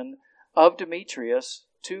commendation of Demetrius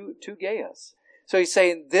to Gaius. So he's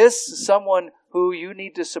saying, this is someone who you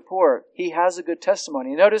need to support. He has a good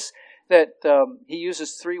testimony. Notice that he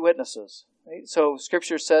uses 3 witnesses. Right? So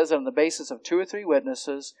Scripture says on the basis of 2 or 3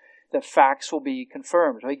 witnesses, the facts will be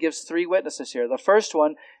confirmed. So he gives 3 witnesses here. The first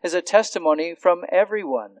one is a testimony from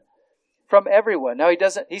everyone. From everyone. Now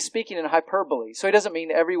he's speaking in hyperbole, so he doesn't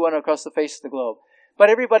mean everyone across the face of the globe. but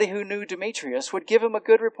everybody who knew Demetrius would give him a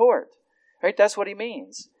good report. Right? That's what he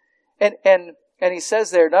means. And he says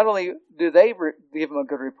there, not only do they give him a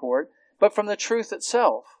good report, but from the truth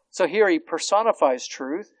itself. So here he personifies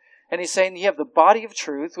truth, and he's saying you have the body of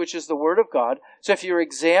truth, which is the Word of God. So if you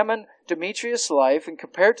examine Demetrius' life and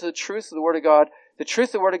compare it to the truth of the Word of God, the truth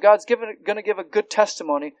of the Word of God is going to give a good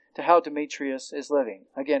testimony to how Demetrius is living.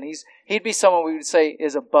 Again, he'd be someone we would say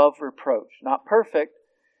is above reproach. Not perfect,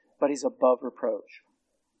 but he's above reproach.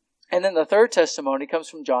 And then the third testimony comes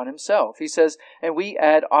from John himself. He says, and we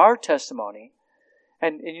add our testimony,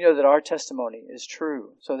 and you know that our testimony is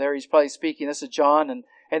true. So there he's probably speaking, this is John,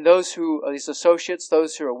 and those who, his associates,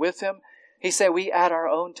 those who are with him, he said, we add our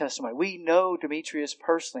own testimony. We know Demetrius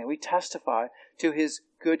personally. We testify to his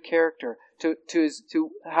good character,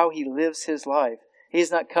 to how he lives his life. He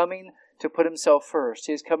is not coming to put himself first.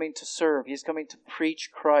 He is coming to serve. He is coming to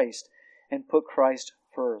preach Christ and put Christ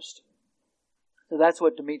first. So that's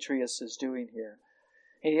what Demetrius is doing here.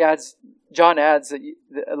 John adds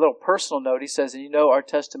a little personal note. He says, and you know our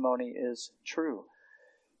testimony is true.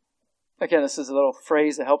 Again, this is a little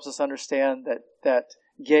phrase that helps us understand that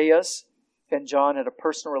Gaius and John had a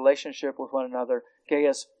personal relationship with one another.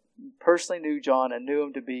 Gaius personally knew John and knew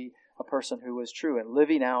him to be a person who was true and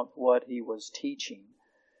living out what he was teaching.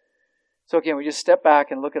 So again, we just step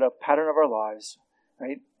back and look at a pattern of our lives.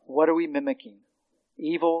 Right? What are we mimicking?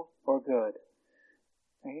 Evil or good?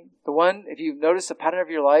 Right? The one, if you notice the pattern of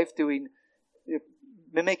your life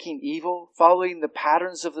mimicking evil, following the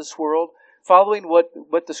patterns of this world, following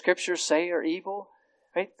what the Scriptures say are evil,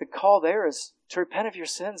 right? The call there is to repent of your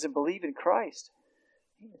sins and believe in Christ.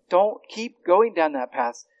 Don't keep going down that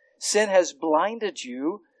path. Sin has blinded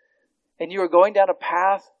you, and you are going down a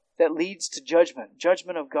path that leads to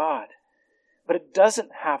judgment of God. But it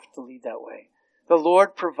doesn't have to lead that way. The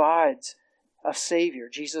Lord provides a Savior,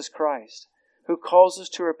 Jesus Christ, who calls us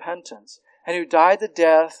to repentance, and who died the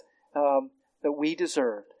death that we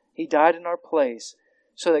deserved. He died in our place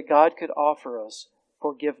so that God could offer us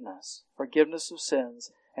forgiveness of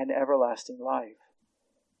sins, and everlasting life.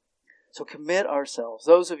 So commit ourselves,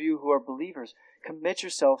 those of you who are believers, commit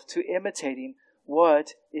yourself to imitating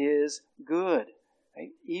what is good,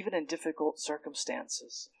 right? Even in difficult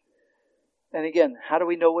circumstances. And again, how do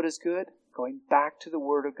we know what is good? Going back to the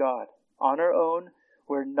Word of God. On our own,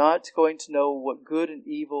 we're not going to know what good and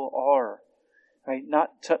evil are, right?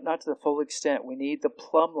 Not to the full extent. We need the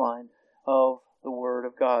plumb line of the Word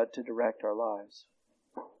of God to direct our lives.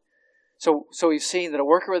 So we've seen that a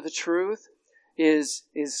worker with the truth is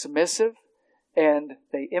submissive, and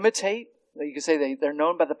they imitate. You can say they're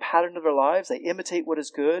known by the pattern of their lives. They imitate what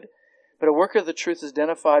is good. But a worker of the truth is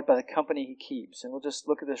identified by the company he keeps. And we'll just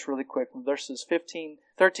look at this really quick from verses 13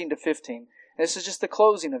 to 15. And this is just the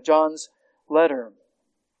closing of John's letter.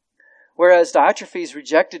 Whereas Diotrephes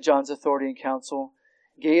rejected John's authority and counsel,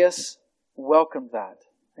 Gaius welcomed that.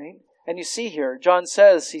 Right? And you see here, John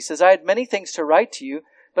says, I had many things to write to you,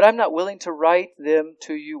 but I'm not willing to write them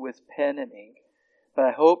to you with pen and ink. But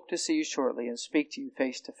I hope to see you shortly and speak to you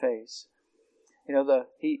face to face. You know,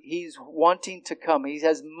 he's wanting to come. He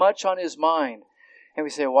has much on his mind. And we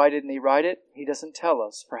say, why didn't he write it? He doesn't tell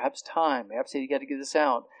us. Perhaps time. Perhaps he got to get this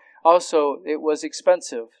out. Also, it was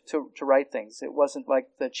expensive to write things. It wasn't like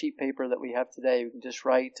the cheap paper that we have today. You can just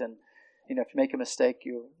write, and if you make a mistake,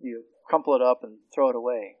 you crumple it up and throw it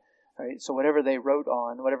away. Right? So whatever they wrote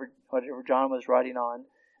on, whatever John was writing on,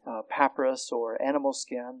 papyrus or animal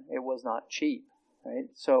skin, it was not cheap. Right?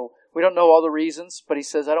 So we don't know all the reasons, but he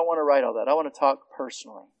says, I don't want to write all that. I want to talk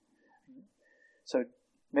personally. So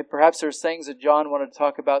perhaps there's things that John wanted to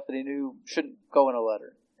talk about that he knew shouldn't go in a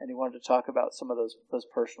letter. And he wanted to talk about some of those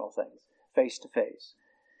personal things, face to face.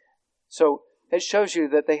 So it shows you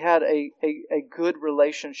that they had a good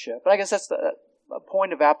relationship. And I guess that's a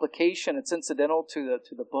point of application. It's incidental to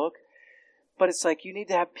the book. But it's like you need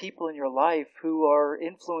to have people in your life who are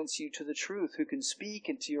influencing you to the truth, who can speak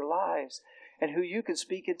into your lives, and who you can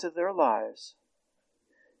speak into their lives.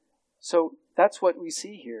 So that's what we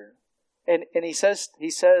see here. And he says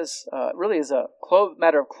really as a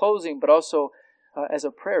matter of closing, but also as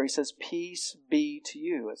a prayer, he says, "Peace be to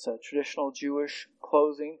you." It's a traditional Jewish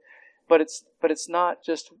closing, but it's not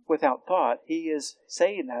just without thought. He is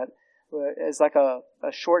saying that as like a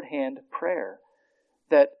shorthand prayer,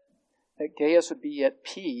 that Gaius would be at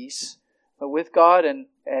peace with God and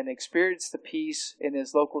experience the peace in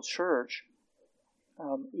his local church,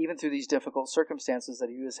 even through these difficult circumstances that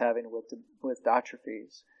he was having with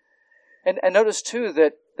Diotrephes. And notice too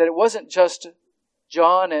that it wasn't just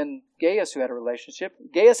John and Gaius who had a relationship.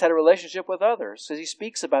 Gaius had a relationship with others, because he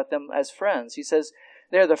speaks about them as friends. He says,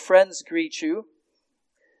 there the friends greet you.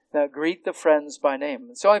 greet the friends by name.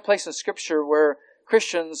 It's the only place in Scripture where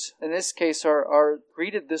Christians, in this case, are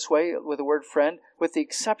greeted this way with the word friend, with the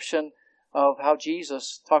exception of how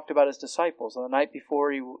Jesus talked about his disciples. On the night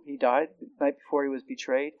before he died, the night before he was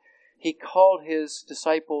betrayed, he called his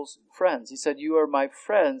disciples friends. He said, "You are my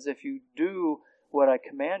friends if you do what I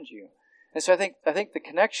command you." And so I think the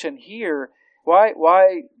connection here,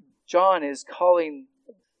 why John is calling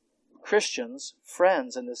Christians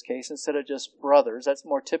friends in this case instead of just brothers. That's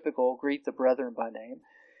more typical, greet the brethren by name.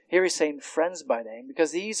 Here he's saying friends by name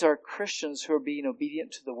because these are Christians who are being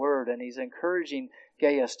obedient to the word, and he's encouraging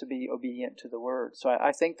Gaius to be obedient to the word. So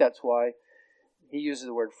I think that's why he uses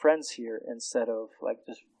the word friends here instead of like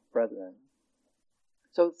just brethren.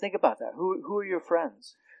 So think about that. Who are your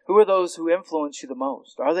friends? Who are those who influence you the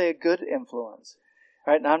most? Are they a good influence?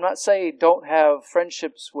 All right, now I'm not saying don't have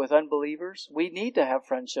friendships with unbelievers. We need to have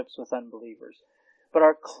friendships with unbelievers. But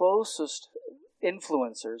our closest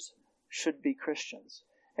influencers should be Christians.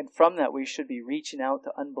 And from that, we should be reaching out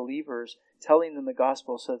to unbelievers, telling them the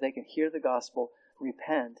gospel so that they can hear the gospel,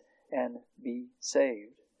 repent, and be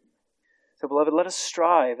saved. So, beloved, let us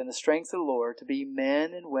strive in the strength of the Lord to be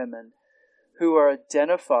men and women who are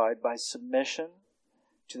identified by submission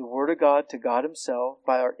to the Word of God, to God Himself,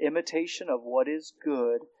 by our imitation of what is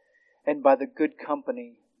good, and by the good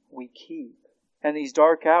company we keep. And these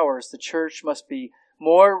dark hours, the church must be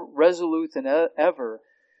more resolute than ever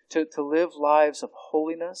to live lives of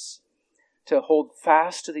holiness, to hold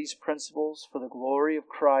fast to these principles for the glory of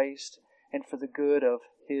Christ and for the good of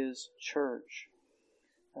His church.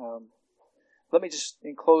 Let me just,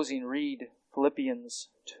 in closing, read Philippians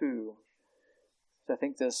 2. I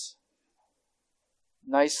think this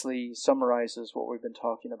nicely summarizes what we've been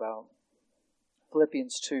talking about.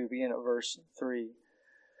 Philippians 2, beginning at verse 3.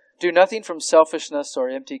 Do nothing from selfishness or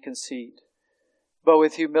empty conceit, but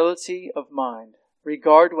with humility of mind,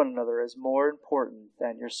 regard one another as more important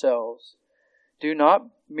than yourselves. Do not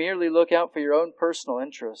merely look out for your own personal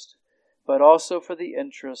interest, but also for the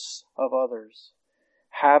interests of others.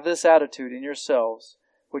 Have this attitude in yourselves,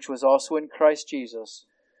 which was also in Christ Jesus,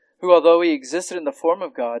 who, although He existed in the form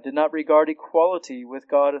of God, did not regard equality with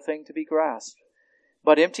God a thing to be grasped,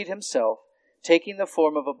 but emptied Himself, taking the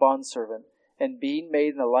form of a bondservant, and being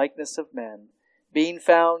made in the likeness of men, being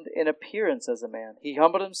found in appearance as a man, He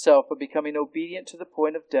humbled Himself by becoming obedient to the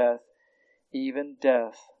point of death, even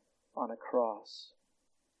death on a cross.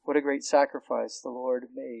 What a great sacrifice the Lord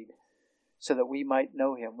made so that we might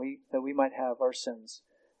know Him, that we might have our sins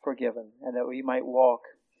forgiven, and that we might walk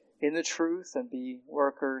in the truth and be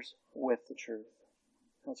workers with the truth.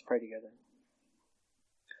 Let's pray together.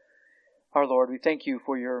 Our Lord, we thank You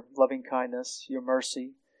for Your loving kindness, Your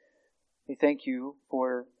mercy. We thank You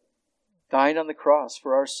for dying on the cross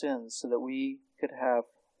for our sins so that we could have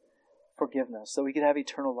forgiveness, that we could have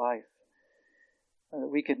eternal life, and that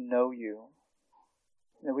we could know You,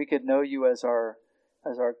 that we could know You as our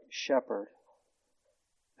shepherd,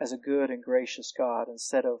 as a good and gracious God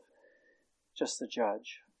instead of just the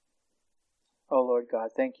judge. Oh Lord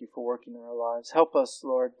God, thank You for working in our lives. Help us,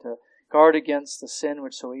 Lord, to guard against the sin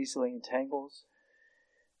which so easily entangles.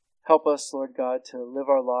 Help us, Lord God, to live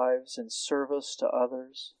our lives in service to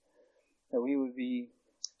others, that we would be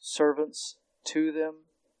servants to them,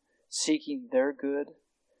 seeking their good.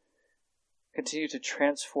 Continue to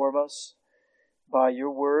transform us by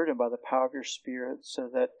Your word and by the power of Your Spirit so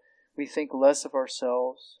that we think less of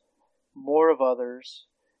ourselves, more of others,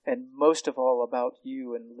 and most of all about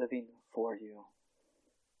You and living for You.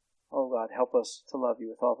 Oh God, help us to love You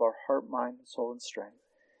with all of our heart, mind, soul, and strength.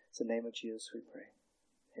 In the name of Jesus we pray.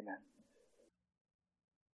 Amen.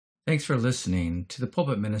 Thanks for listening to the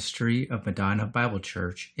pulpit ministry of Medina Bible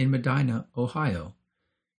Church in Medina, Ohio.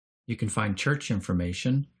 You can find church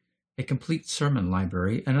information, a complete sermon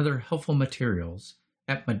library, and other helpful materials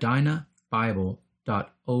at medinabible.org.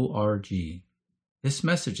 This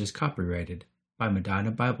message is copyrighted by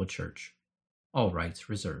Medina Bible Church. All rights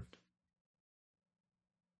reserved.